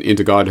on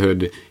into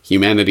godhood.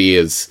 Humanity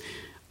is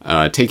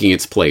taking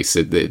its place.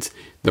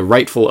 The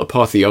rightful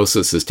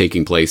apotheosis is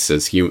taking place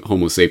as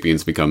Homo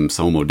sapiens becomes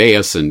Homo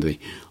Deus, and the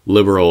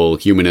liberal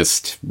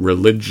humanist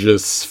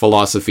religious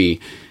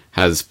philosophy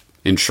has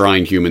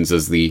enshrined humans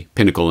as the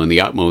pinnacle and the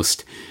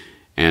utmost.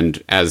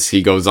 And as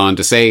he goes on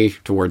to say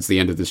towards the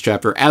end of this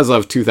chapter, as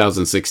of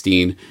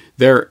 2016,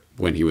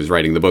 when he was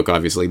writing the book,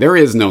 obviously, there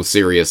is no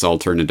serious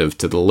alternative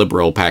to the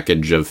liberal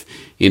package of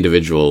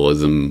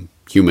individualism,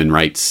 human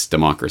rights,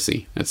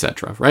 democracy,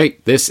 etc.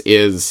 Right? This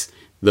is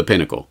the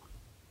pinnacle.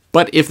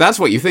 But if that's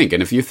what you think,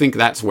 and if you think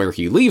that's where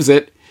he leaves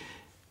it,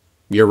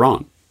 you're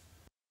wrong.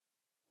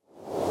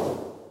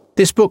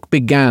 This book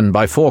began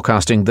by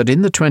forecasting that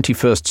in the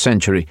 21st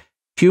century,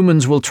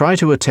 humans will try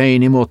to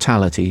attain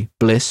immortality,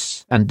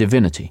 bliss, and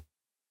divinity.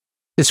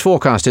 This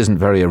forecast isn't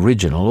very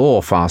original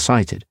or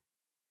far-sighted.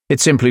 It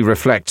simply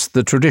reflects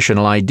the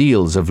traditional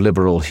ideals of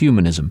liberal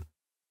humanism.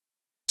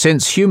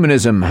 Since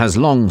humanism has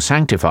long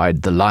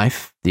sanctified the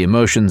life, the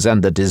emotions,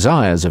 and the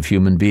desires of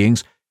human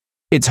beings,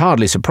 it's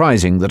hardly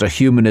surprising that a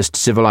humanist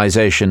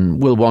civilization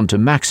will want to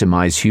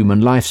maximize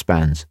human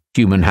lifespans,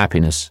 human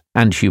happiness,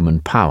 and human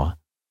power.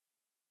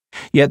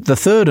 Yet the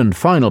third and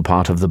final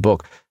part of the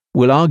book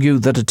will argue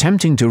that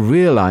attempting to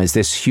realize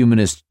this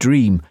humanist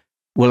dream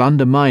will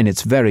undermine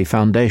its very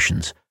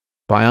foundations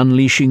by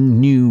unleashing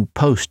new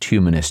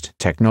post-humanist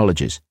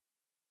technologies.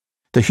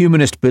 The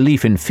humanist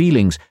belief in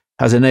feelings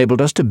has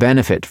enabled us to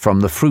benefit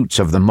from the fruits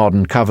of the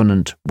modern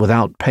covenant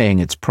without paying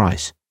its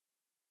price.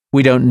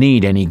 We don't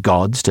need any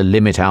gods to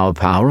limit our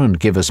power and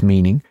give us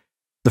meaning.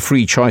 The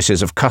free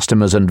choices of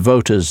customers and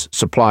voters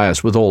supply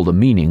us with all the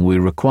meaning we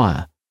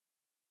require.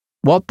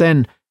 What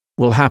then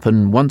will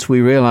happen once we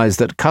realize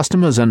that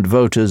customers and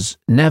voters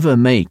never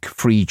make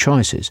free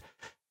choices,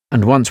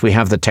 and once we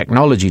have the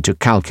technology to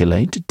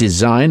calculate,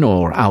 design,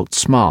 or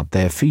outsmart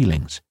their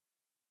feelings?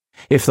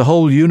 If the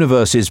whole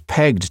universe is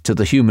pegged to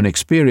the human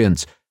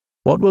experience,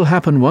 what will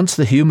happen once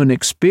the human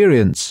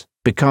experience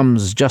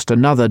becomes just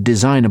another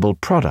designable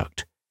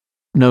product,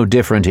 no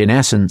different in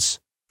essence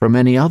from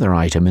any other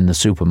item in the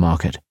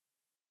supermarket?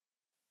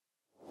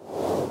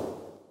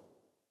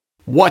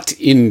 What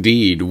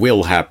indeed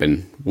will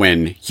happen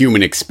when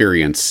human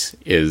experience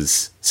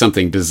is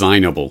something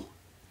designable,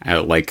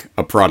 like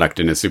a product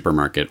in a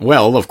supermarket?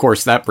 Well, of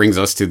course, that brings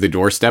us to the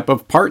doorstep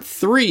of part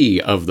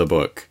 3 of the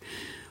book.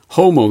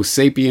 Homo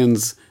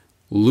sapiens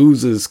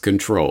loses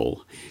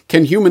control.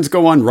 Can humans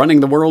go on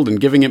running the world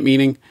and giving it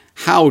meaning?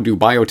 How do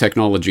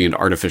biotechnology and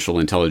artificial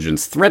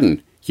intelligence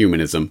threaten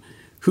humanism?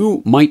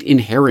 Who might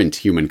inherit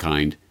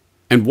humankind?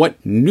 And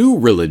what new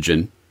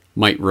religion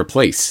might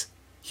replace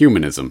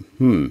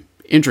humanism?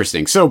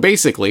 Interesting. So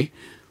basically,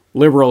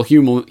 liberal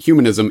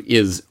humanism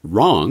is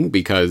wrong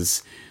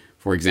because,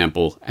 for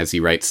example, as he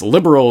writes,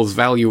 liberals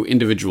value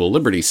individual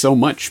liberty so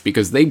much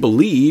because they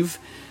believe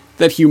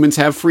that humans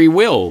have free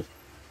will.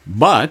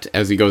 But,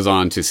 as he goes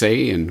on to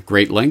say in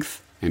great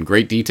length and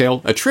great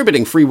detail,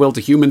 attributing free will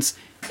to humans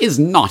is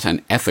not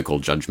an ethical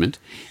judgment.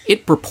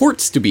 It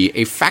purports to be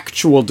a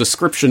factual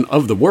description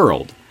of the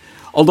world.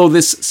 Although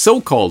this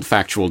so-called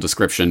factual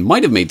description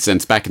might have made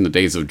sense back in the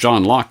days of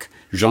John Locke,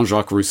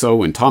 Jean-Jacques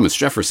Rousseau, and Thomas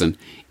Jefferson,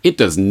 it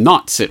does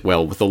not sit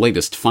well with the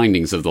latest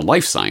findings of the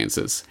life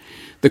sciences.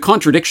 The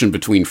contradiction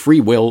between free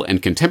will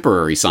and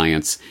contemporary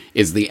science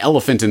is the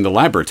elephant in the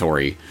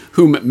laboratory,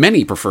 whom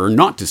many prefer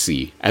not to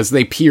see as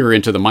they peer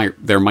into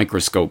their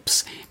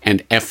microscopes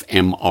and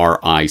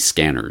fMRI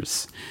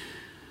scanners.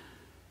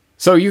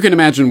 So you can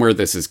imagine where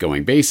this is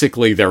going.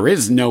 Basically, there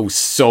is no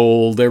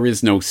soul, there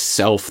is no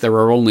self, there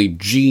are only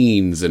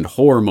genes and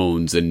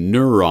hormones and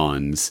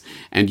neurons,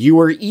 and you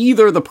are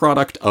either the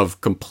product of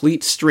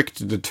complete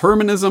strict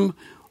determinism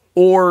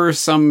or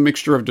some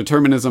mixture of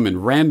determinism and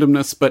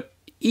randomness, but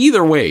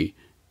either way,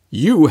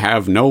 you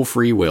have no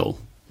free will.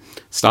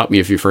 Stop me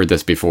if you've heard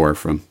this before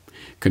from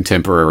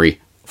contemporary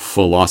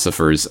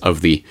philosophers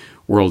of the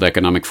World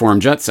Economic Forum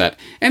jet set.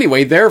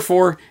 Anyway,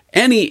 therefore,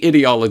 any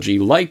ideology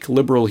like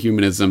liberal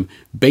humanism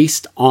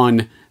based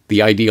on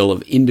the ideal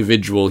of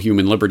individual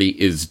human liberty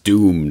is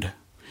doomed.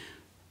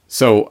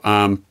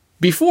 So,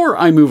 before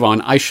I move on,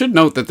 I should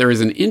note that there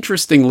is an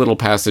interesting little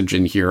passage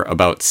in here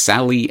about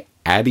Sally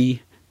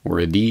Addy,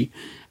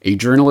 a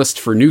journalist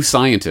for New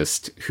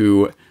Scientist,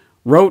 who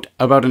wrote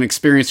about an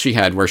experience she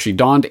had where she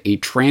donned a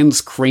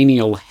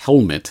transcranial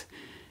helmet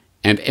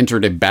and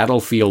entered a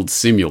battlefield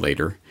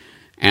simulator.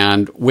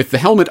 And with the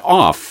helmet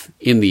off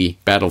in the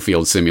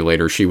battlefield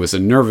simulator, she was a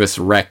nervous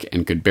wreck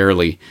and could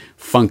barely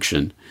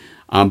function.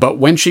 But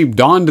when she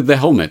donned the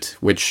helmet,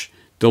 which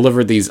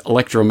delivered these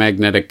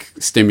electromagnetic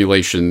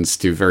stimulations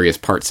to various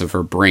parts of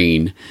her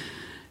brain,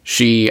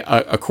 she,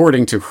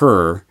 according to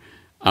her,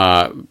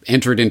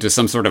 entered into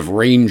some sort of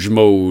range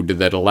mode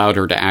that allowed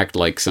her to act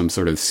like some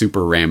sort of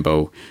super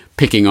Rambo,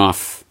 picking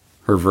off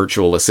her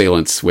virtual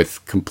assailants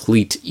with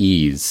complete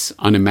ease,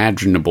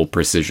 unimaginable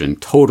precision,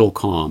 total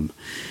calm.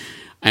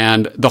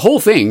 And the whole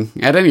thing,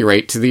 at any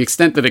rate, to the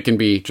extent that it can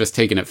be just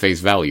taken at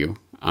face value,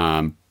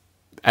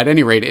 at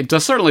any rate, it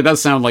certainly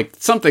does sound like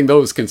something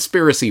those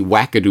conspiracy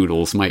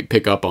wackadoodles might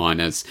pick up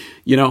on as,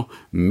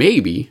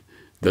 maybe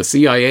the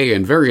CIA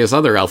and various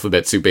other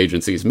alphabet soup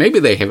agencies, maybe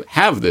they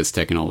have this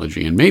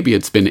technology, and maybe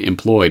it's been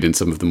employed in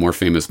some of the more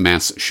famous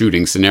mass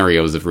shooting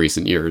scenarios of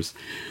recent years.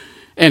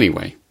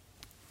 Anyway,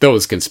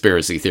 those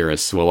conspiracy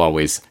theorists will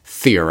always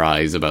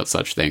theorize about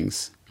such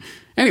things.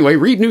 Anyway,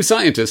 read New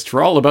Scientist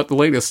for all about the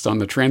latest on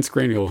the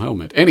transcranial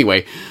helmet.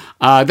 Anyway,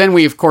 then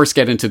we, of course,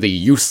 get into the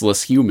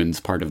useless humans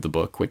part of the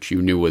book, which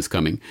you knew was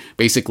coming.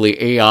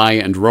 Basically, AI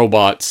and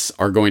robots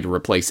are going to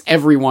replace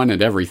everyone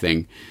and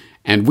everything,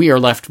 and we are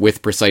left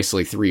with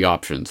precisely 3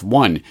 options.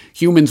 1,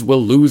 humans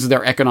will lose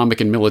their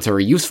economic and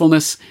military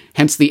usefulness,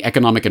 hence the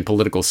economic and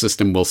political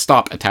system will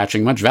stop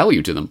attaching much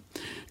value to them.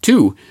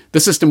 2, the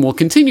system will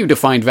continue to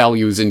find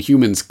values in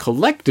humans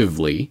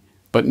collectively,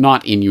 but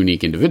not in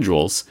unique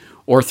individuals.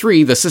 Or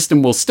 3, the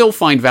system will still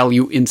find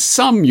value in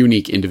some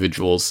unique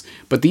individuals,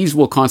 but these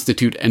will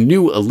constitute a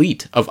new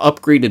elite of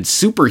upgraded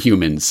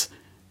superhumans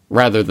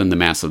rather than the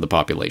mass of the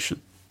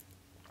population.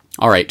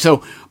 Alright,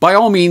 so by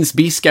all means,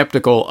 be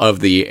skeptical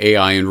of the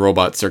AI and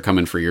robots are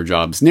coming for your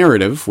jobs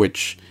narrative,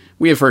 which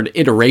we have heard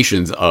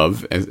iterations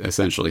of,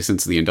 essentially,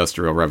 since the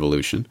Industrial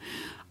Revolution.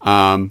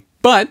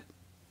 But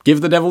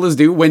give the devil his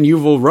due, when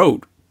Yuval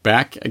wrote,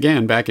 back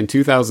in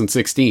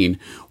 2016,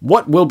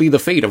 what will be the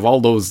fate of all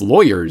those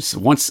lawyers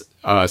once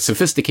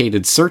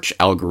sophisticated search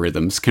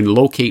algorithms can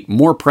locate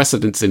more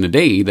precedents in a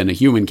day than a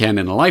human can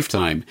in a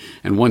lifetime,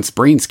 and once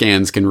brain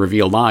scans can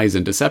reveal lies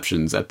and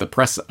deceptions at the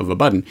press of a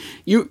button?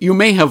 You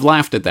may have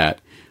laughed at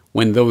that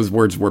when those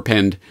words were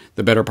penned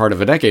the better part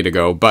of a decade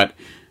ago, but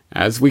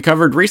as we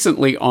covered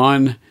recently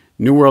on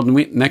New World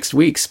Next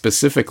Week,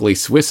 specifically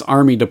Swiss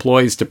Army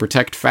deploys to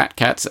protect fat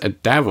cats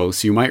at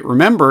Davos, you might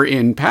remember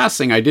in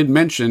passing I did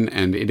mention,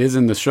 and it is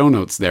in the show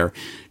notes there,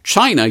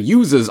 China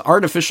uses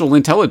artificial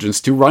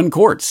intelligence to run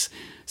courts,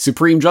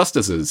 supreme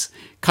justices,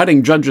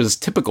 cutting judges'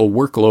 typical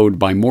workload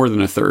by more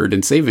than a third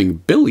and saving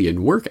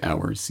billion work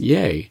hours.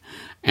 Yay.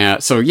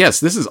 So yes,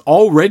 this is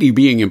already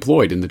being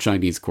employed in the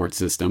Chinese court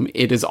system.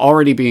 It is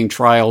already being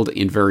trialed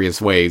in various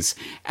ways,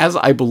 as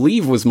I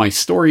believe was my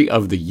story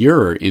of the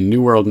year in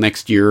New World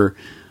Next Year.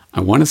 I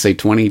want to say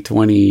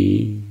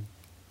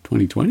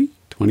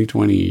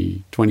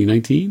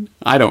 2019?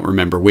 I don't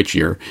remember which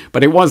year,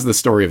 but it was the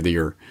story of the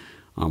year,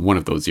 one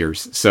of those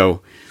years.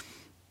 So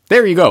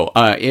there you go.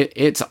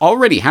 It's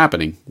already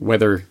happening.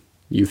 Whether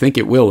you think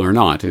it will or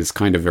not is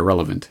kind of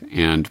irrelevant,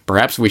 and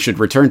perhaps we should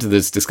return to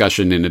this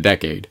discussion in a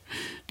decade.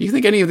 Do you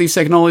think any of these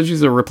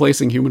technologies are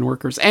replacing human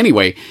workers?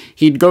 Anyway,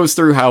 he goes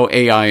through how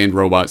AI and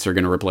robots are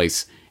going to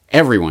replace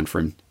everyone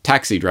from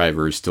taxi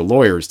drivers to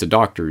lawyers to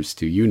doctors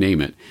to you name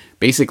it.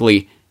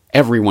 Basically,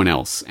 everyone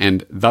else,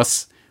 and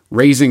thus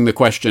raising the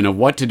question of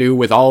what to do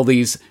with all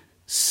these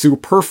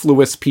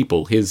superfluous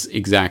people, his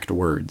exact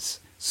words.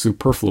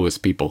 Superfluous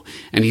people.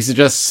 And he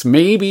suggests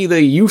maybe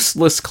the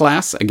useless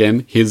class,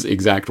 again, his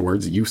exact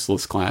words,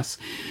 useless class,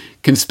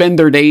 can spend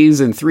their days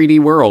in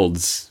 3D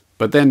worlds.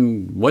 But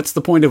then what's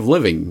the point of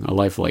living a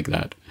life like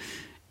that?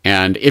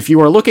 And if you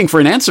are looking for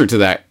an answer to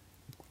that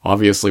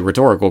obviously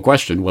rhetorical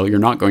question, well, you're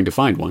not going to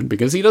find one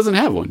because he doesn't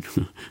have one.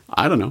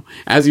 I don't know.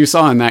 As you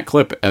saw in that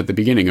clip at the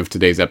beginning of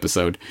today's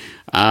episode,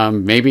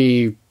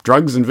 maybe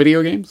drugs and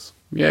video games?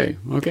 Yay.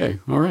 Okay.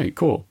 All right.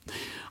 Cool.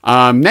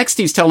 Next,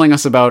 he's telling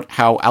us about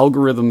how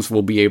algorithms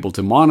will be able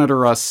to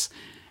monitor us,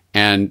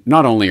 and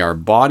not only our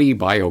body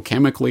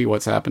biochemically,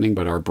 what's happening,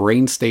 but our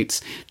brain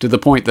states, to the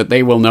point that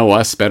they will know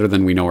us better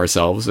than we know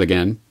ourselves.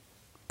 Again,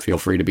 feel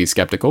free to be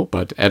skeptical,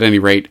 but at any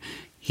rate,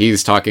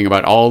 he's talking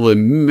about all the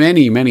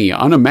many, many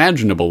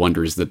unimaginable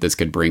wonders that this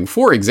could bring.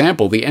 For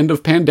example, the end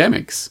of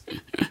pandemics,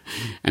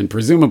 and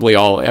presumably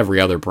every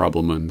other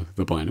problem on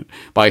the planet,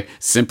 by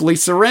simply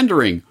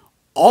surrendering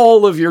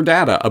all of your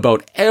data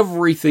about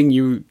everything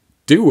you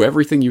do,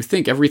 everything you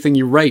think, everything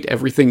you write,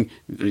 everything,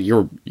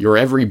 your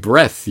every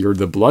breath,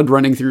 the blood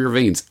running through your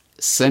veins.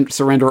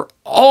 Surrender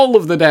all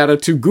of the data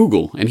to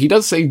Google. And he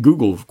does say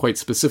Google quite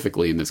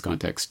specifically in this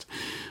context.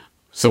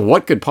 So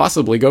what could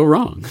possibly go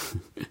wrong?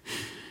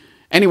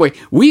 Anyway,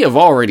 we have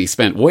already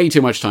spent way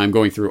too much time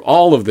going through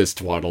all of this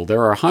twaddle.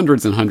 There are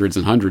hundreds and hundreds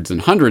and hundreds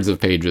and hundreds of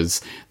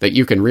pages that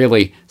you can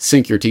really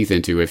sink your teeth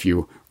into if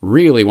you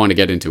really want to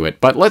get into it.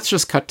 But let's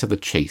just cut to the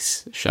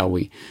chase, shall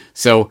we?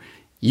 So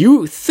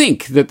you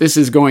think that this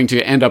is going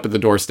to end up at the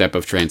doorstep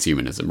of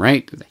transhumanism,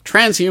 right?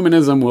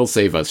 Transhumanism will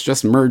save us.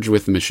 Just merge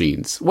with the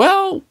machines.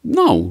 Well,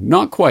 no,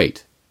 not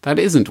quite. That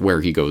isn't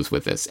where he goes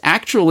with this.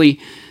 Actually,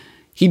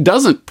 he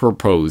doesn't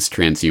propose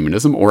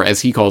transhumanism, or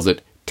as he calls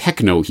it,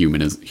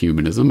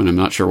 techno-humanism, and I'm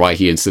not sure why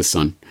he insists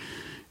on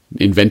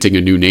inventing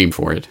a new name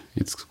for it.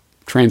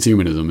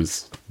 Transhumanism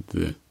is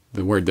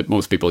the word that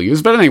most people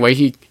use, but anyway,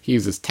 he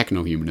uses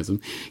techno-humanism.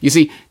 You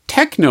see,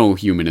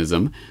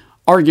 techno-humanism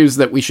argues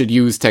that we should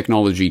use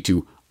technology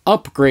to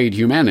upgrade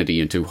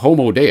humanity into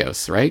Homo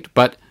Deus, right?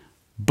 But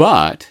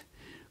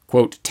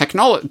quote,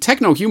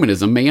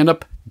 techno-humanism may end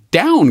up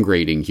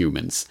downgrading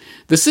humans.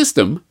 The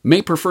system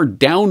may prefer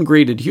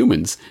downgraded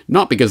humans,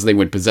 not because they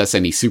would possess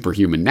any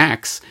superhuman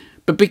knacks,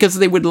 but because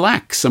they would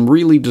lack some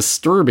really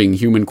disturbing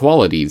human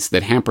qualities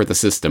that hamper the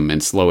system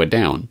and slow it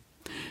down.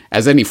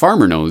 As any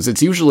farmer knows,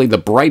 it's usually the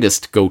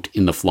brightest goat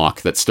in the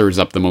flock that stirs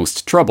up the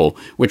most trouble,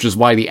 which is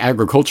why the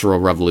agricultural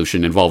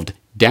revolution involved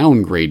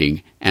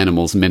downgrading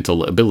animals'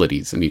 mental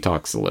abilities, and he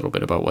talks a little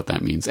bit about what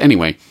that means.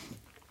 Anyway,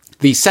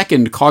 the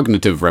second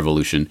cognitive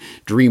revolution,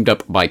 dreamed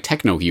up by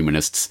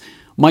techno-humanists,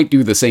 might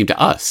do the same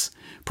to us,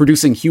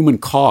 producing human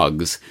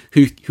cogs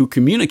who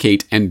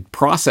communicate and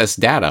process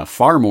data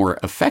far more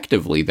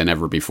effectively than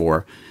ever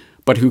before,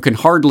 but who can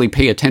hardly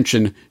pay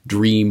attention,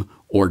 dream,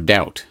 or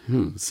doubt.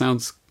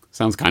 Sounds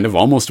kind of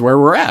almost where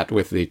we're at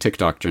with the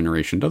TikTok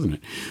generation, doesn't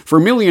it? For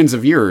millions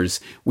of years,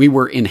 we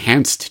were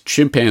enhanced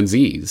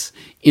chimpanzees.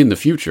 In the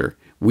future,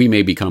 we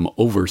may become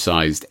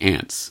oversized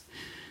ants.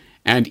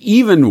 And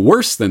even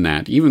worse than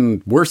that,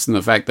 even worse than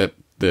the fact that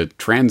the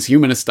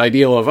transhumanist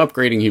ideal of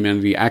upgrading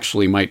humanity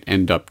actually might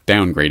end up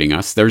downgrading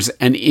us. There's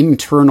an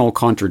internal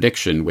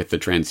contradiction with the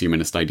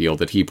transhumanist ideal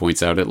that he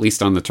points out, at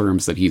least on the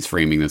terms that he's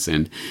framing this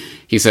in.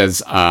 He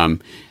says,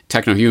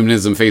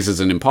 technohumanism faces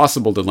an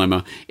impossible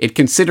dilemma. It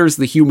considers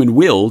the human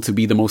will to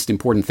be the most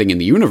important thing in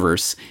the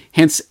universe.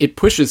 Hence, it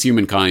pushes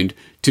humankind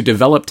to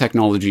develop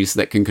technologies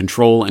that can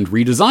control and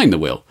redesign the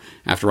will.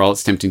 After all,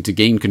 it's tempting to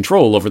gain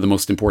control over the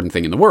most important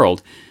thing in the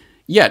world.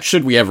 Yet,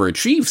 should we ever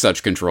achieve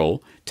such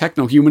control,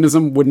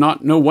 technohumanism would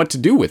not know what to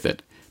do with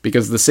it,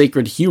 because the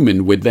sacred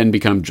human would then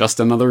become just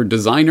another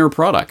designer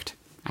product.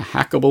 A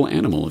hackable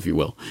animal, if you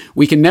will.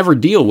 We can never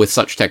deal with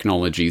such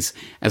technologies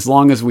as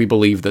long as we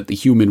believe that the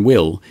human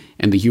will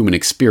and the human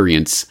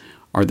experience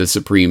are the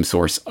supreme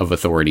source of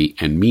authority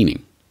and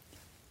meaning.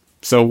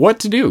 So what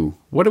to do?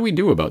 What do we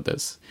do about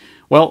this?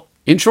 Well,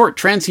 in short,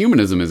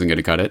 transhumanism isn't going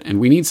to cut it, and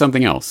we need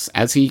something else.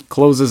 As he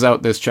closes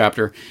out this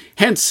chapter,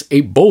 hence,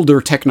 a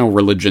bolder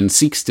techno-religion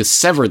seeks to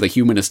sever the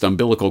humanist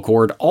umbilical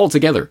cord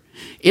altogether.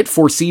 It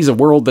foresees a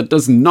world that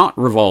does not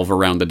revolve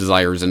around the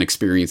desires and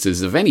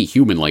experiences of any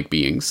human-like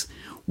beings.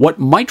 What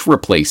might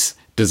replace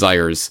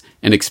desires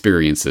and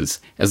experiences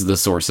as the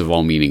source of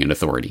all meaning and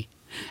authority?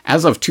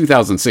 As of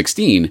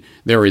 2016,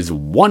 there is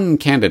one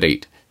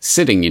candidate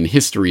sitting in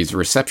history's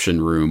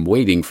reception room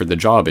waiting for the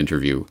job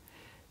interview.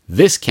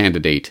 This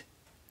candidate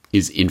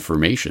is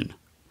information.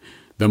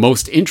 The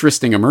most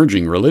interesting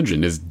emerging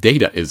religion is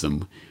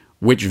dataism,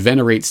 which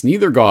venerates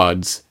neither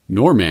gods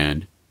nor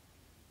man.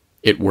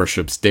 It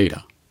worships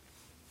data.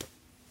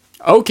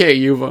 Okay,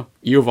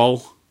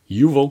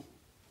 Yuval,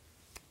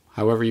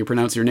 however you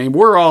pronounce your name,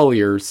 we're all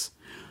ears.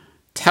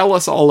 Tell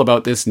us all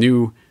about this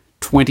new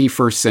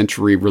 21st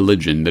century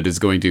religion that is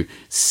going to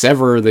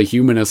sever the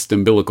humanist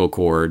umbilical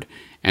cord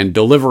and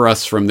deliver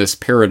us from this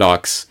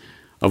paradox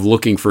of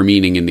looking for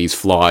meaning in these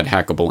flawed,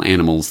 hackable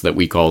animals that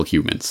we call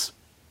humans.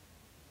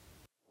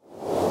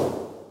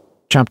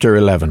 Chapter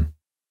 11.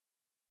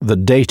 The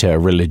Data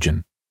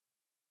Religion.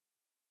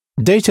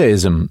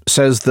 Dataism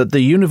says that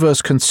the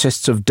universe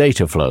consists of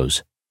data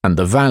flows, and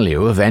the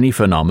value of any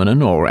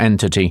phenomenon or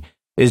entity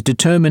is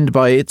determined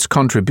by its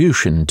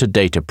contribution to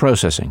data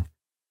processing.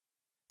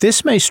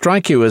 This may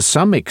strike you as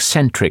some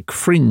eccentric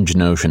fringe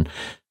notion,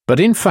 but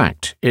in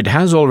fact it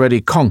has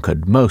already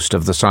conquered most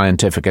of the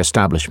scientific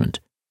establishment.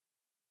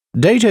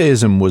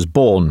 Dataism was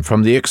born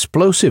from the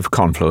explosive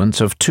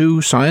confluence of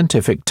two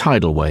scientific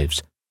tidal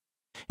waves.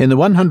 In the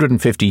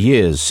 150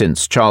 years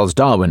since Charles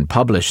Darwin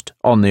published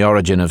On the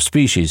Origin of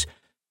Species,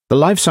 the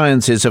life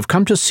sciences have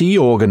come to see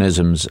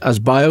organisms as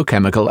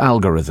biochemical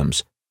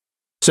algorithms.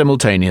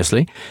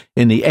 Simultaneously,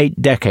 in the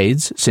 8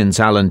 decades since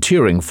Alan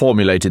Turing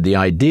formulated the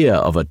idea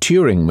of a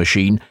Turing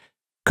machine,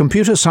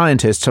 computer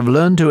scientists have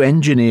learned to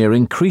engineer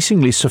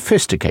increasingly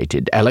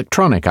sophisticated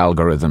electronic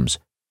algorithms.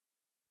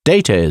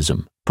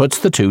 Dataism puts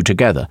the two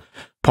together,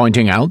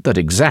 pointing out that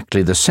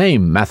exactly the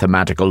same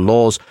mathematical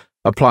laws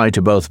apply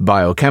to both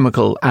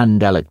biochemical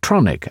and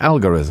electronic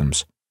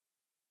algorithms.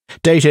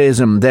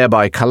 Dataism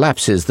thereby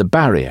collapses the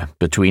barrier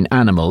between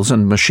animals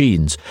and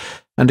machines,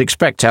 and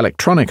expects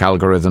electronic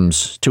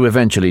algorithms to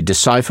eventually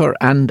decipher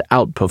and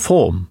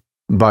outperform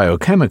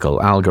biochemical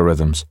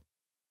algorithms.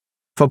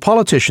 For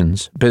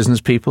politicians,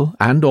 business people,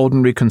 and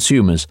ordinary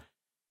consumers,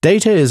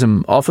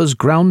 dataism offers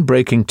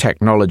groundbreaking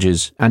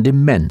technologies and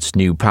immense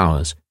new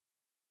powers.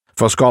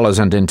 For scholars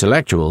and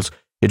intellectuals,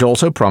 it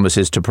also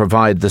promises to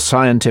provide the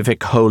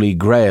scientific holy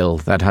grail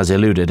that has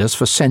eluded us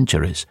for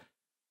centuries,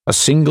 a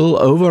single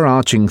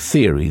overarching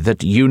theory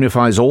that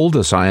unifies all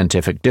the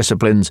scientific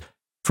disciplines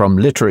from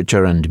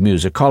literature and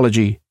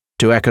musicology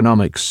to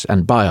economics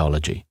and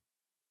biology.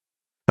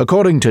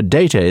 According to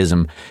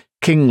dataism,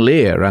 King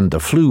Lear and the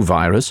flu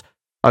virus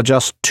are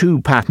just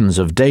two patterns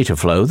of data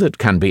flow that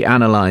can be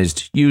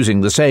analyzed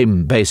using the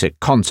same basic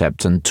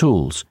concepts and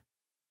tools.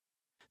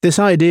 This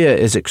idea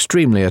is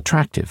extremely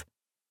attractive.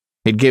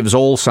 It gives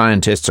all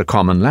scientists a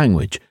common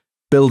language,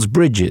 builds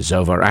bridges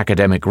over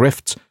academic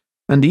rifts,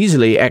 and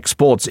easily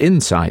exports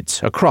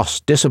insights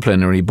across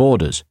disciplinary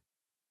borders.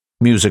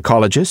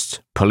 Musicologists,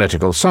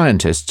 political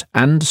scientists,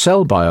 and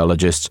cell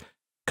biologists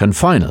can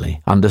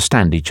finally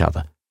understand each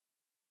other.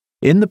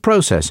 In the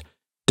process,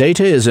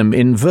 dataism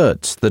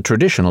inverts the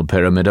traditional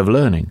pyramid of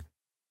learning.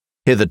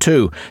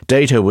 Hitherto,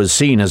 data was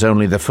seen as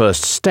only the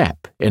first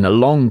step in a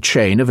long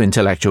chain of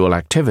intellectual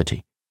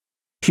activity.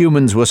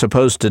 Humans were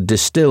supposed to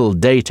distill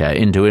data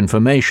into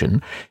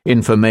information,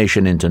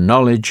 information into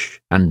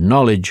knowledge, and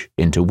knowledge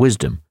into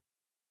wisdom.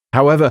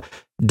 However,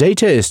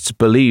 dataists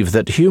believe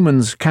that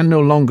humans can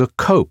no longer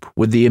cope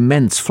with the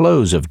immense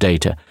flows of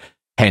data.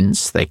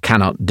 Hence, they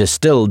cannot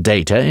distill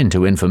data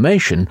into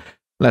information,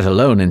 let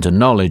alone into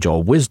knowledge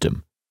or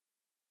wisdom.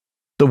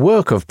 The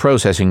work of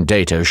processing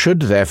data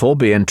should therefore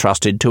be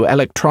entrusted to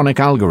electronic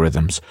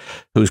algorithms,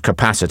 whose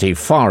capacity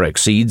far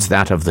exceeds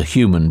that of the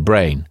human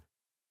brain.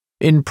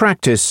 In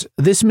practice,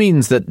 this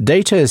means that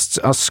dataists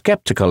are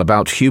skeptical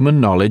about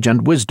human knowledge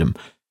and wisdom,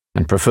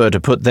 and prefer to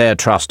put their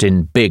trust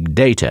in big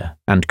data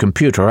and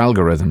computer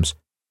algorithms.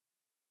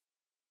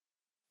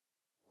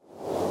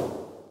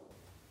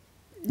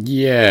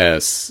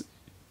 Yes,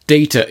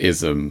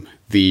 dataism,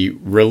 the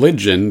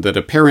religion that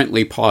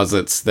apparently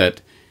posits that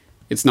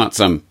it's not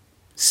some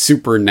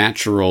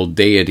supernatural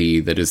deity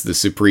that is the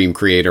supreme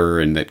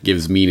creator and that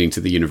gives meaning to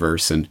the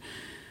universe, and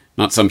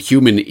not some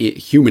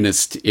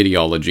humanist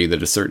ideology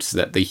that asserts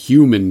that the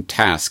human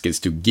task is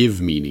to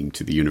give meaning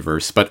to the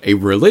universe, but a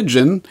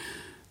religion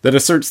that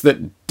asserts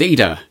that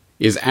data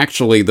is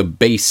actually the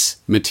base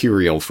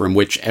material from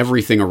which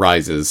everything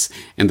arises,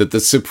 and that the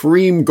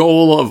supreme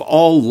goal of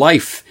all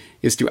life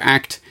is to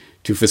act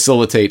to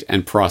facilitate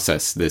and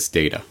process this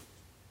data.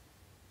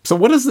 So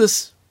what does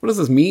this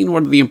mean?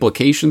 What are the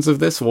implications of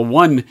this? Well,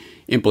 one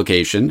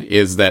implication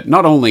is that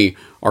not only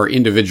are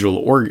individual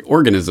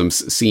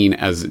organisms seen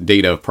as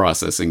data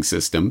processing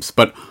systems,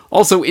 but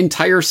also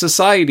entire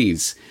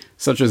societies,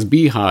 such as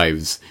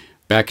beehives,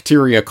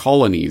 bacteria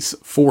colonies,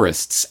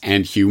 forests,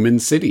 and human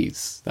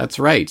cities. That's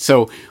right.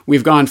 So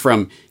we've gone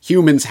from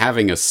humans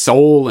having a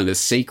soul and a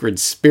sacred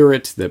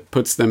spirit that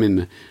puts them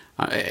in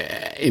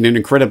an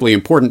incredibly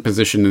important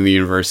position in the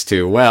universe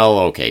to, well,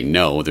 okay,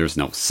 no, there's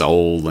no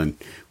soul, and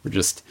we're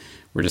just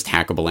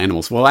hackable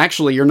animals. Well,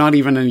 actually, you're not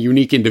even a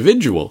unique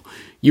individual.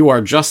 You are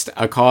just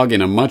a cog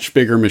in a much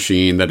bigger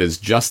machine that is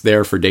just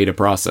there for data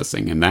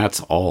processing, and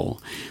that's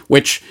all.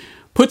 Which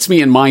puts me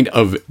in mind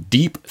of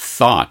Deep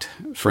Thought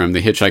from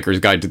the Hitchhiker's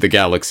Guide to the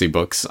Galaxy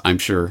books. I'm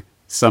sure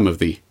some of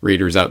the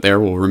readers out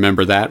there will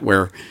remember that,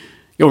 where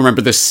you'll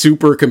remember the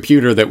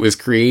supercomputer that was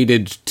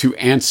created to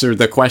answer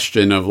the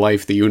question of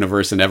life, the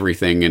universe, and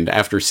everything, and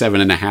after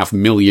 7.5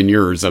 million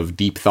years of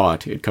deep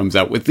thought, it comes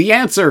out with the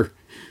answer!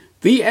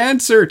 The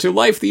answer to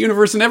life, the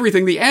universe, and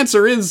everything. The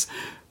answer is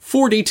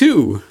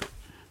 42.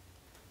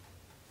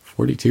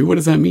 42? What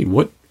does that mean?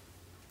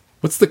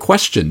 What's the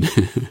question?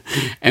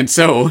 And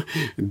so,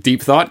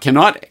 Deep Thought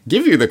cannot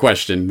give you the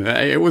question.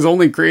 It was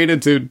only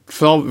created to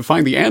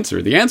find the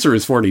answer. The answer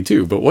is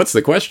 42, but what's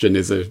the question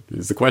is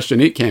the question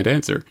it can't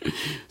answer.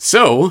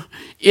 So,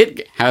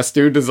 it has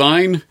to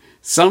design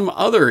some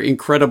other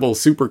incredible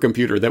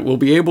supercomputer that will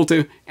be able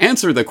to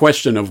answer the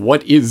question of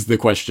what is the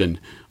question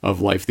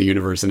of life, the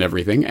universe, and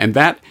everything. And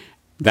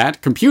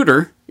that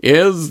computer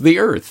is the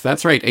Earth.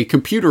 That's right, a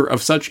computer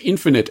of such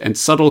infinite and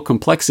subtle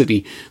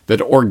complexity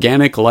that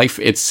organic life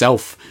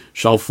itself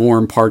shall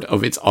form part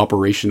of its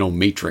operational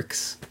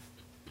matrix.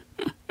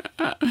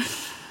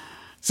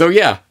 So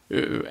yeah,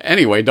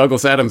 anyway,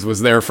 Douglas Adams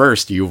was there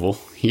first, Yuval.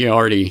 He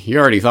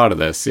already thought of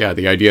this. Yeah,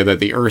 the idea that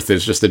the Earth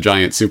is just a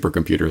giant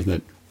supercomputer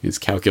that is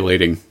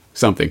calculating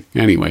something.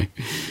 Anyway,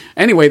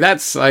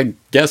 that's, I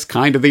guess,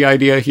 kind of the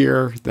idea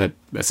here, that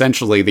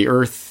essentially the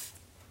Earth,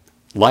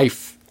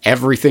 life,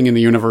 everything in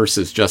the universe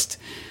is just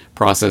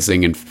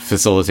processing and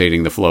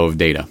facilitating the flow of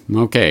data.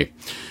 Okay.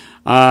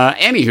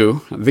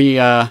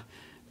 Anywho,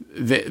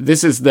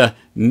 this is the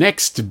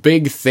next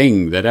big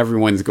thing that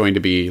everyone's going to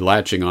be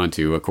latching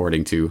onto,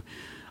 according to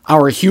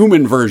our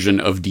human version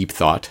of Deep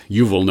Thought,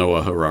 Yuval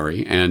Noah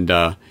Harari. And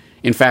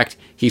in fact,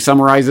 he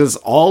summarizes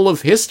all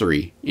of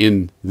history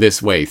in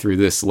this way, through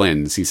this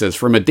lens. He says,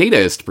 from a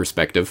dataist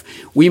perspective,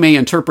 we may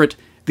interpret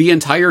the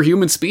entire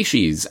human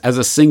species as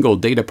a single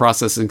data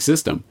processing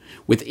system,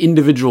 with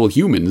individual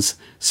humans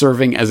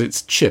serving as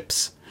its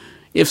chips.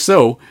 If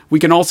so, we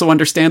can also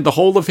understand the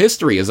whole of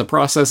history as a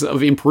process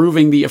of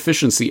improving the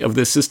efficiency of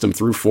this system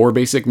through 4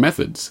 basic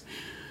methods.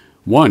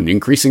 1.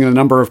 Increasing the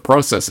number of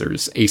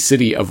processors. A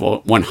city of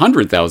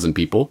 100,000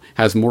 people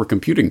has more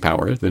computing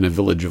power than a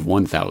village of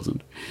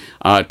 1,000.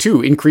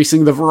 2.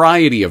 Increasing the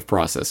variety of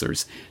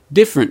processors.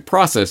 Different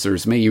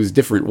processors may use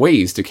different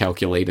ways to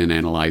calculate and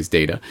analyze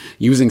data.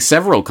 Using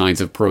several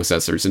kinds of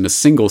processors in a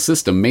single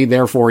system may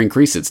therefore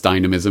increase its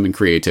dynamism and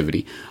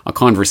creativity. A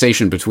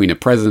conversation between a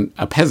peasant,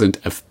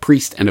 a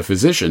priest, and a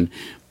physician,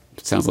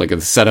 sounds like a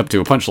setup to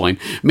a punchline,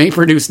 may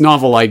produce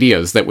novel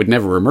ideas that would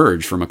never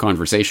emerge from a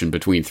conversation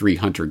between 3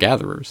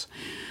 hunter-gatherers.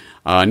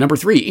 Number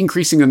 3,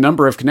 increasing the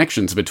number of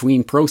connections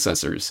between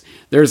processors.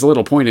 There's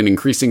little point in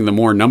increasing the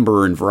more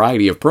number and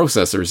variety of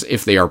processors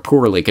if they are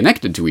poorly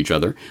connected to each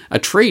other. A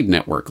trade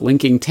network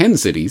linking 10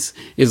 cities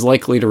is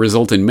likely to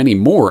result in many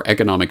more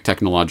economic,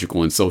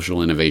 technological, and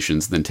social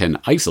innovations than 10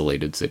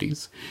 isolated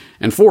cities.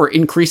 And 4,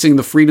 increasing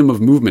the freedom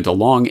of movement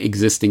along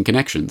existing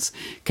connections.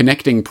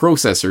 Connecting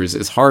processors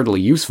is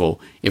hardly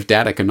useful if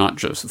data cannot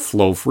just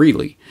flow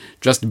freely.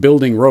 Just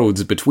building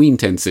roads between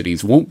 10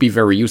 cities won't be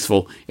very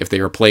useful if they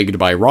are plagued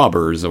by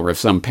robbers or if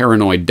some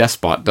paranoid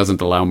despot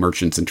doesn't allow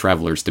merchants and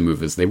travelers to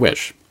move as they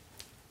wish.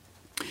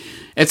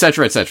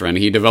 Etc., etc. And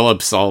he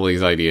develops all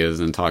these ideas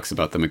and talks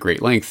about them at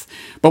great length.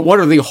 But what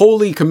are the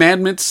holy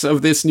commandments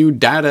of this new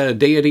data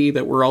deity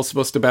that we're all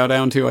supposed to bow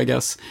down to, I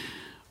guess?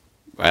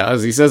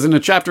 As he says in a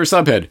chapter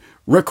subhead,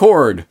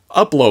 record,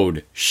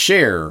 upload,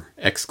 share, !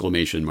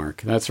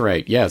 That's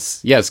right.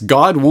 Yes,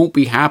 God won't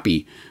be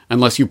happy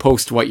unless you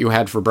post what you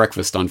had for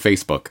breakfast on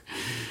Facebook.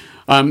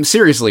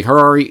 Seriously,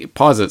 Harari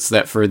posits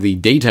that for the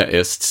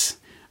dataists,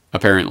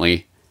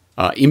 apparently,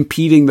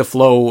 impeding the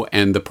flow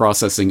and the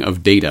processing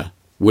of data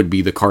would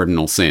be the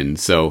cardinal sin.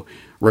 So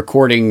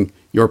recording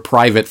your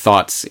private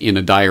thoughts in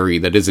a diary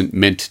that isn't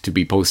meant to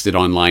be posted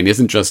online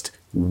isn't just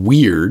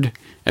weird,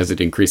 as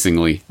it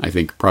increasingly, I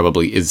think,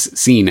 probably is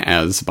seen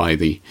as by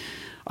the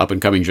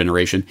up-and-coming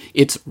generation.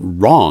 It's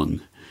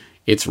wrong.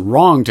 It's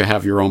wrong to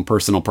have your own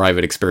personal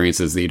private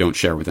experiences that you don't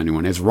share with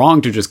anyone. It's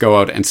wrong to just go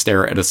out and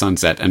stare at a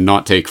sunset and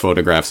not take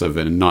photographs of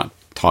it and not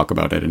talk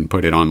about it and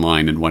put it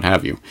online and what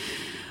have you.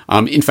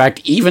 In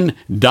fact, even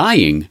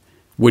dying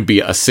would be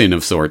a sin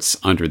of sorts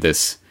under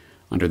this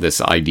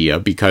idea,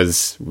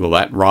 because, well,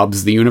 that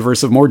robs the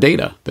universe of more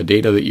data. The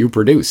data that you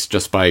produce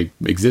just by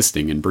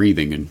existing and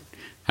breathing and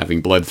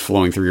having blood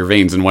flowing through your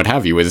veins and what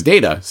have you is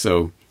data.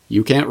 So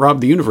you can't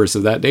rob the universe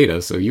of that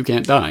data, so you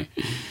can't die.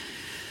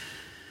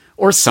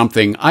 Or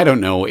something, I don't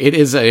know. It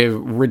is a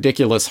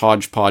ridiculous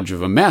hodgepodge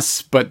of a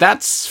mess, but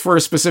that's for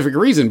a specific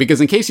reason,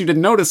 because in case you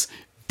didn't notice,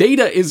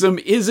 dataism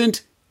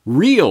isn't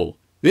real.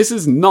 This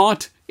is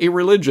not a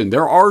religion.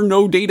 There are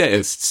no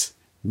dataists.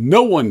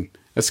 No one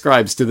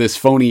ascribes to this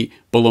phony,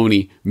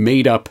 baloney,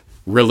 made-up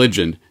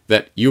religion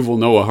that Yuval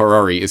Noah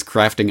Harari is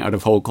crafting out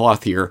of whole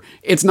cloth here.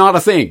 It's not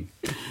a thing.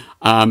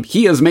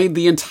 He has made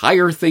the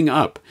entire thing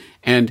up,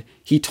 and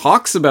he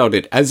talks about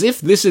it as if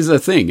this is a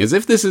thing, as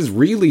if this is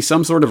really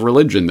some sort of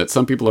religion that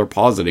some people are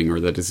positing or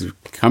that is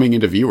coming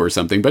into view or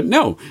something. But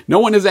no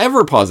one has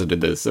ever posited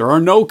this. There are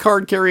no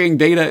card-carrying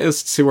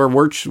dataists who are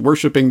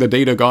worshipping the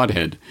data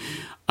godhead.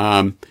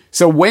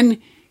 So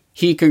when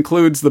he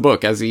concludes the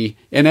book, as he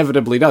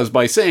inevitably does,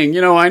 by saying,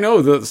 I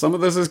know that some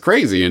of this is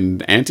crazy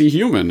and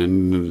anti-human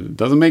and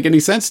doesn't make any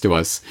sense to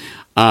us.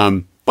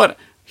 But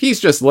he's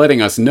just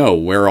letting us know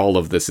where all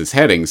of this is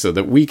heading so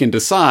that we can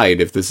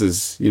decide if this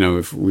is,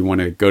 if we want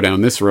to go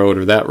down this road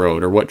or that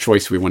road or what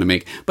choice we want to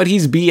make. But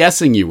he's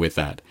BSing you with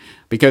that,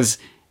 because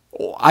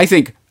I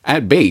think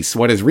at base,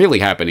 what is really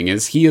happening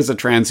is he is a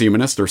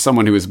transhumanist, or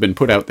someone who has been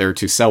put out there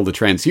to sell the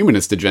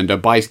transhumanist agenda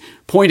by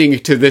pointing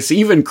to this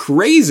even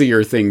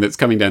crazier thing that's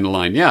coming down the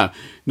line. Yeah,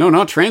 no,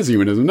 not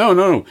transhumanism.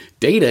 No,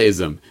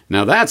 dataism.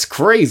 Now that's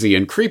crazy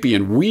and creepy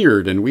and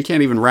weird, and we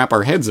can't even wrap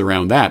our heads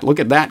around that.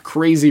 Look at that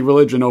crazy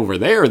religion over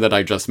there that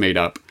I just made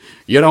up.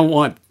 You don't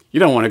want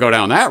to go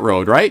down that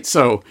road, right?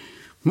 So,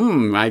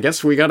 I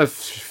guess we got to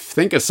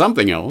think of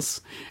something else.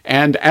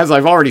 And as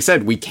I've already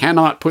said, we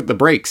cannot put the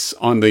brakes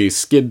on the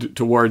skid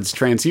towards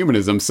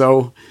transhumanism,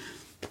 so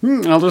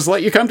I'll just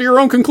let you come to your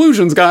own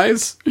conclusions,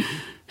 guys.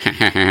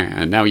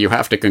 And now you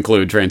have to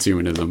conclude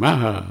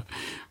transhumanism.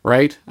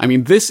 Right? I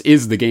mean, this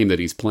is the game that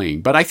he's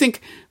playing. But I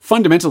think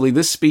fundamentally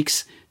this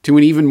speaks to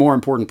an even more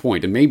important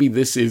point, and maybe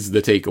this is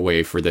the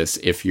takeaway for this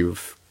if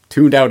you've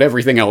tuned out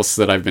everything else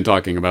that I've been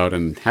talking about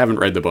and haven't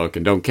read the book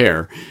and don't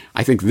care.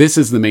 I think this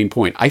is the main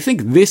point. I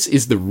think this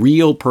is the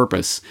real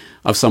purpose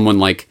of someone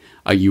like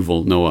a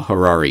Yuval Noah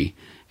Harari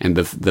and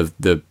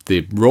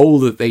the role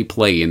that they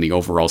play in the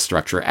overall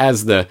structure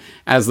as the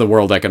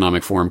World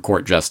Economic Forum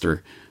court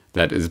jester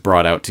that is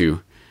brought out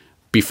to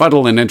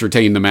befuddle and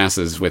entertain the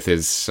masses with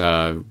his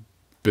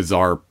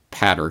bizarre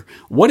patter.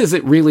 What is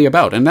it really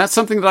about? And that's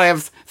something that I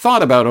have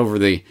thought about over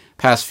the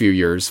past few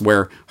years,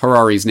 where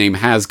Harari's name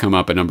has come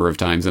up a number of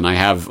times, and I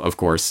have, of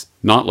course,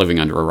 not living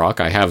under a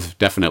rock, I have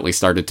definitely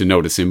started to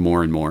notice him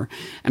more and more.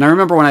 And I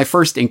remember when I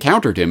first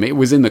encountered him, it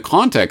was in the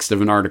context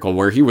of an article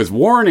where he was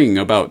warning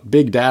about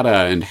big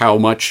data and how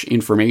much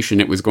information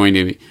it was going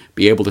to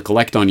be able to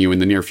collect on you in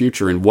the near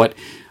future, and what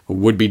a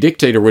would-be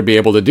dictator would be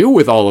able to do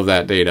with all of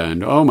that data.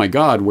 And oh my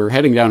God, we're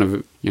heading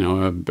down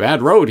a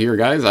bad road here,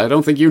 guys. I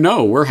don't think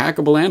we're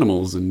hackable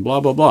animals and blah,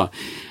 blah, blah.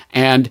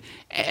 And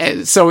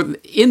so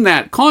in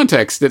that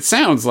context, it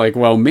sounds like,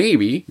 well,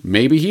 maybe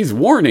he's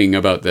warning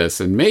about this,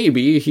 and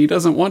maybe he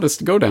doesn't want us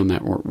to go down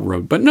that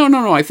road. But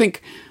no. I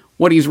think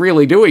what he's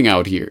really doing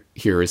out here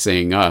is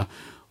saying,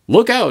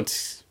 look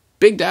out,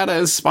 big data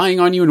is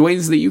spying on you in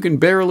ways that you can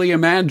barely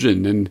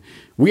imagine, and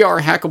we are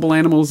hackable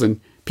animals,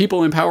 and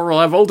people in power will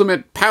have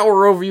ultimate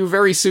power over you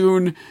very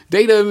soon.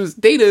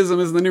 Dataism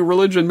is the new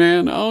religion,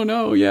 man. Oh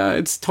no, yeah,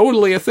 it's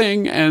totally a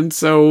thing, and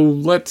so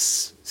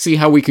let's see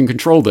how we can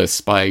control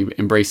this by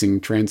embracing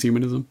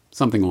transhumanism.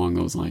 Something along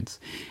those lines.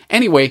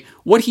 Anyway,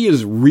 what he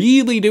is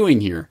really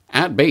doing here,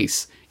 at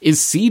base, is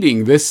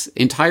seeding this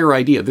entire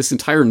idea, this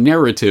entire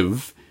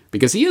narrative,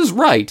 because he is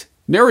right.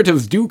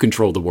 Narratives do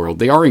control the world.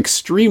 They are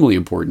extremely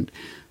important.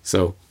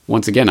 So,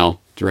 once again,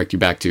 I'll direct you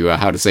back to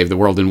How to Save the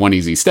World in One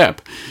Easy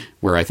Step,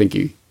 where I think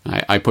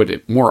I put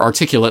it more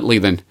articulately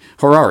than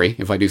Harari,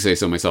 if I do say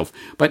so myself.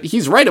 But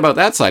he's right about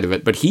that side of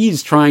it, but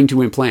he's trying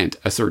to implant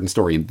a certain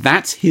story, and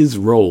that's his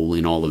role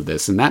in all of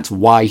this, and that's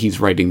why he's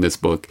writing this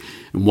book,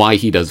 and why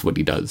he does what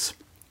he does.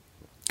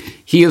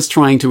 He is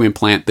trying to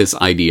implant this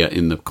idea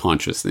in the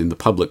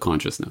public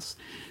consciousness.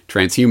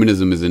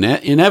 Transhumanism is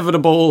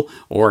inevitable,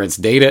 or it's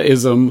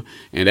dataism,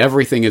 and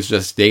everything is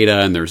just data,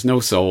 and there's no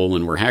soul,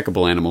 and we're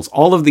hackable animals.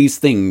 All of these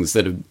things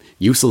that are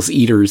useless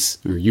eaters,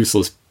 or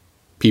useless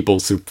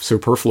people,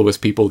 superfluous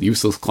people,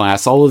 useless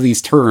class, all of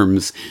these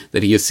terms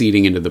that he is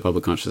seeding into the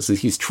public consciousness.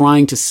 He's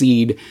trying to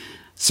seed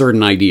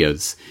certain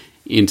ideas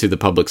into the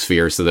public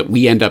sphere so that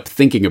we end up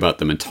thinking about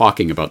them and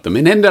talking about them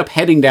and end up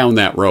heading down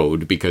that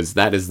road, because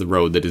that is the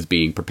road that is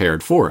being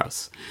prepared for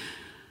us.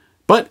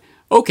 But,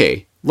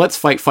 okay, let's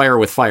fight fire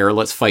with fire.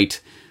 Let's fight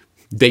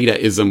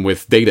dataism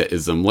with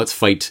dataism. Let's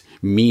fight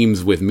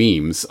memes with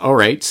memes. All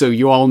right, so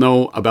you all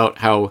know about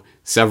how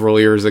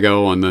several years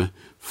ago on the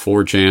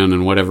 4chan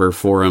and whatever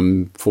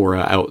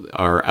fora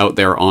are out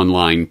there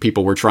online,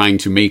 people were trying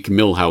to make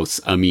Milhouse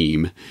a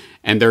meme.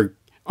 And there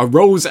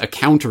arose a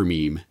counter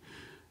meme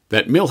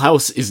that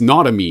Milhouse is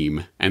not a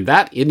meme. And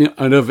that in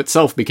and of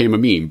itself became a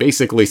meme,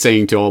 basically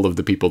saying to all of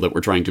the people that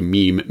were trying to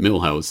meme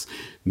Milhouse,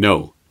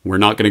 no, we're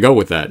not going to go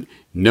with that.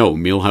 No,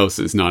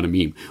 Milhouse is not a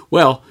meme.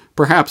 Well,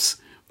 perhaps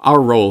our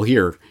role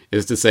here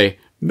is to say,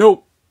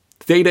 nope,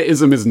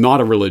 dataism is not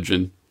a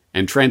religion,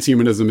 and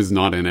transhumanism is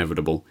not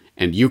inevitable.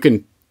 And you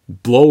can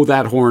blow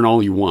that horn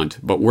all you want,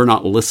 but we're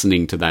not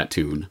listening to that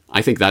tune.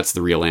 I think that's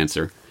the real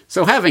answer.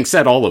 So having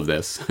said all of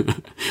this,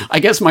 I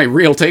guess my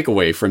real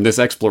takeaway from this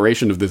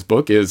exploration of this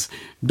book is,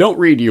 don't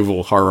read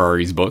Yuval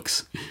Harari's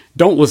books.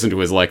 Don't listen to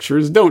his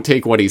lectures. Don't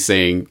take what he's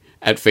saying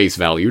at face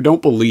value.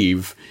 Don't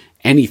believe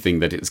anything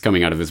that is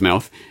coming out of his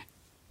mouth.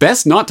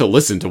 Best not to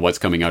listen to what's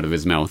coming out of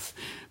his mouth.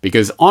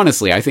 Because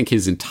honestly, I think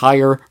his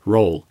entire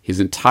role, his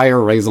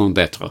entire raison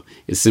d'etre,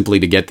 is simply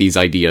to get these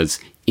ideas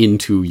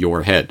into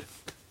your head.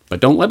 But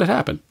don't let it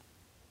happen.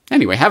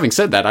 Anyway, having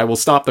said that, I will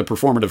stop the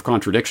performative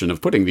contradiction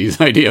of putting these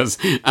ideas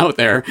out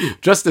there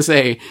just to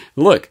say,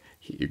 look,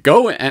 you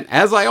go, and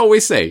as I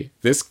always say,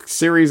 this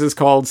series is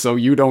called So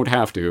You Don't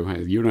Have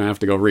to. You don't have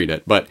to go read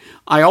it. But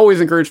I always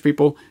encourage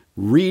people,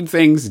 read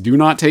things, do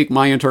not take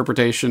my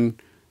interpretation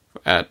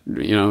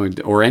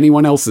or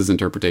anyone else's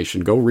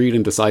interpretation. Go read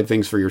and decide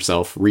things for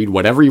yourself. Read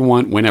whatever you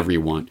want, whenever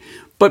you want.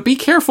 But be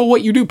careful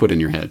what you do put in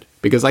your head,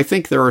 because I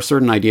think there are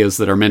certain ideas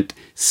that are meant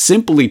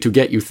simply to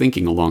get you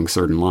thinking along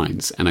certain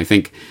lines, and I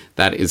think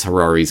that is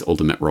Harari's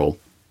ultimate role.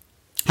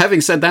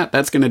 Having said that,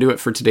 that's going to do it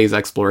for today's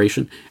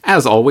exploration.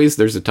 As always,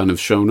 there's a ton of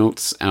show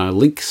notes,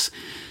 links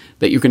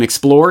that you can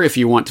explore if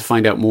you want to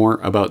find out more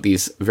about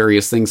these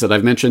various things that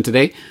I've mentioned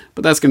today.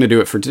 But that's going to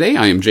do it for today.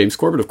 I am James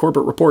Corbett of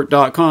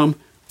CorbettReport.com.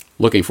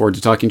 Looking forward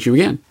to talking to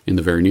you again in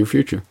the very near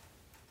future.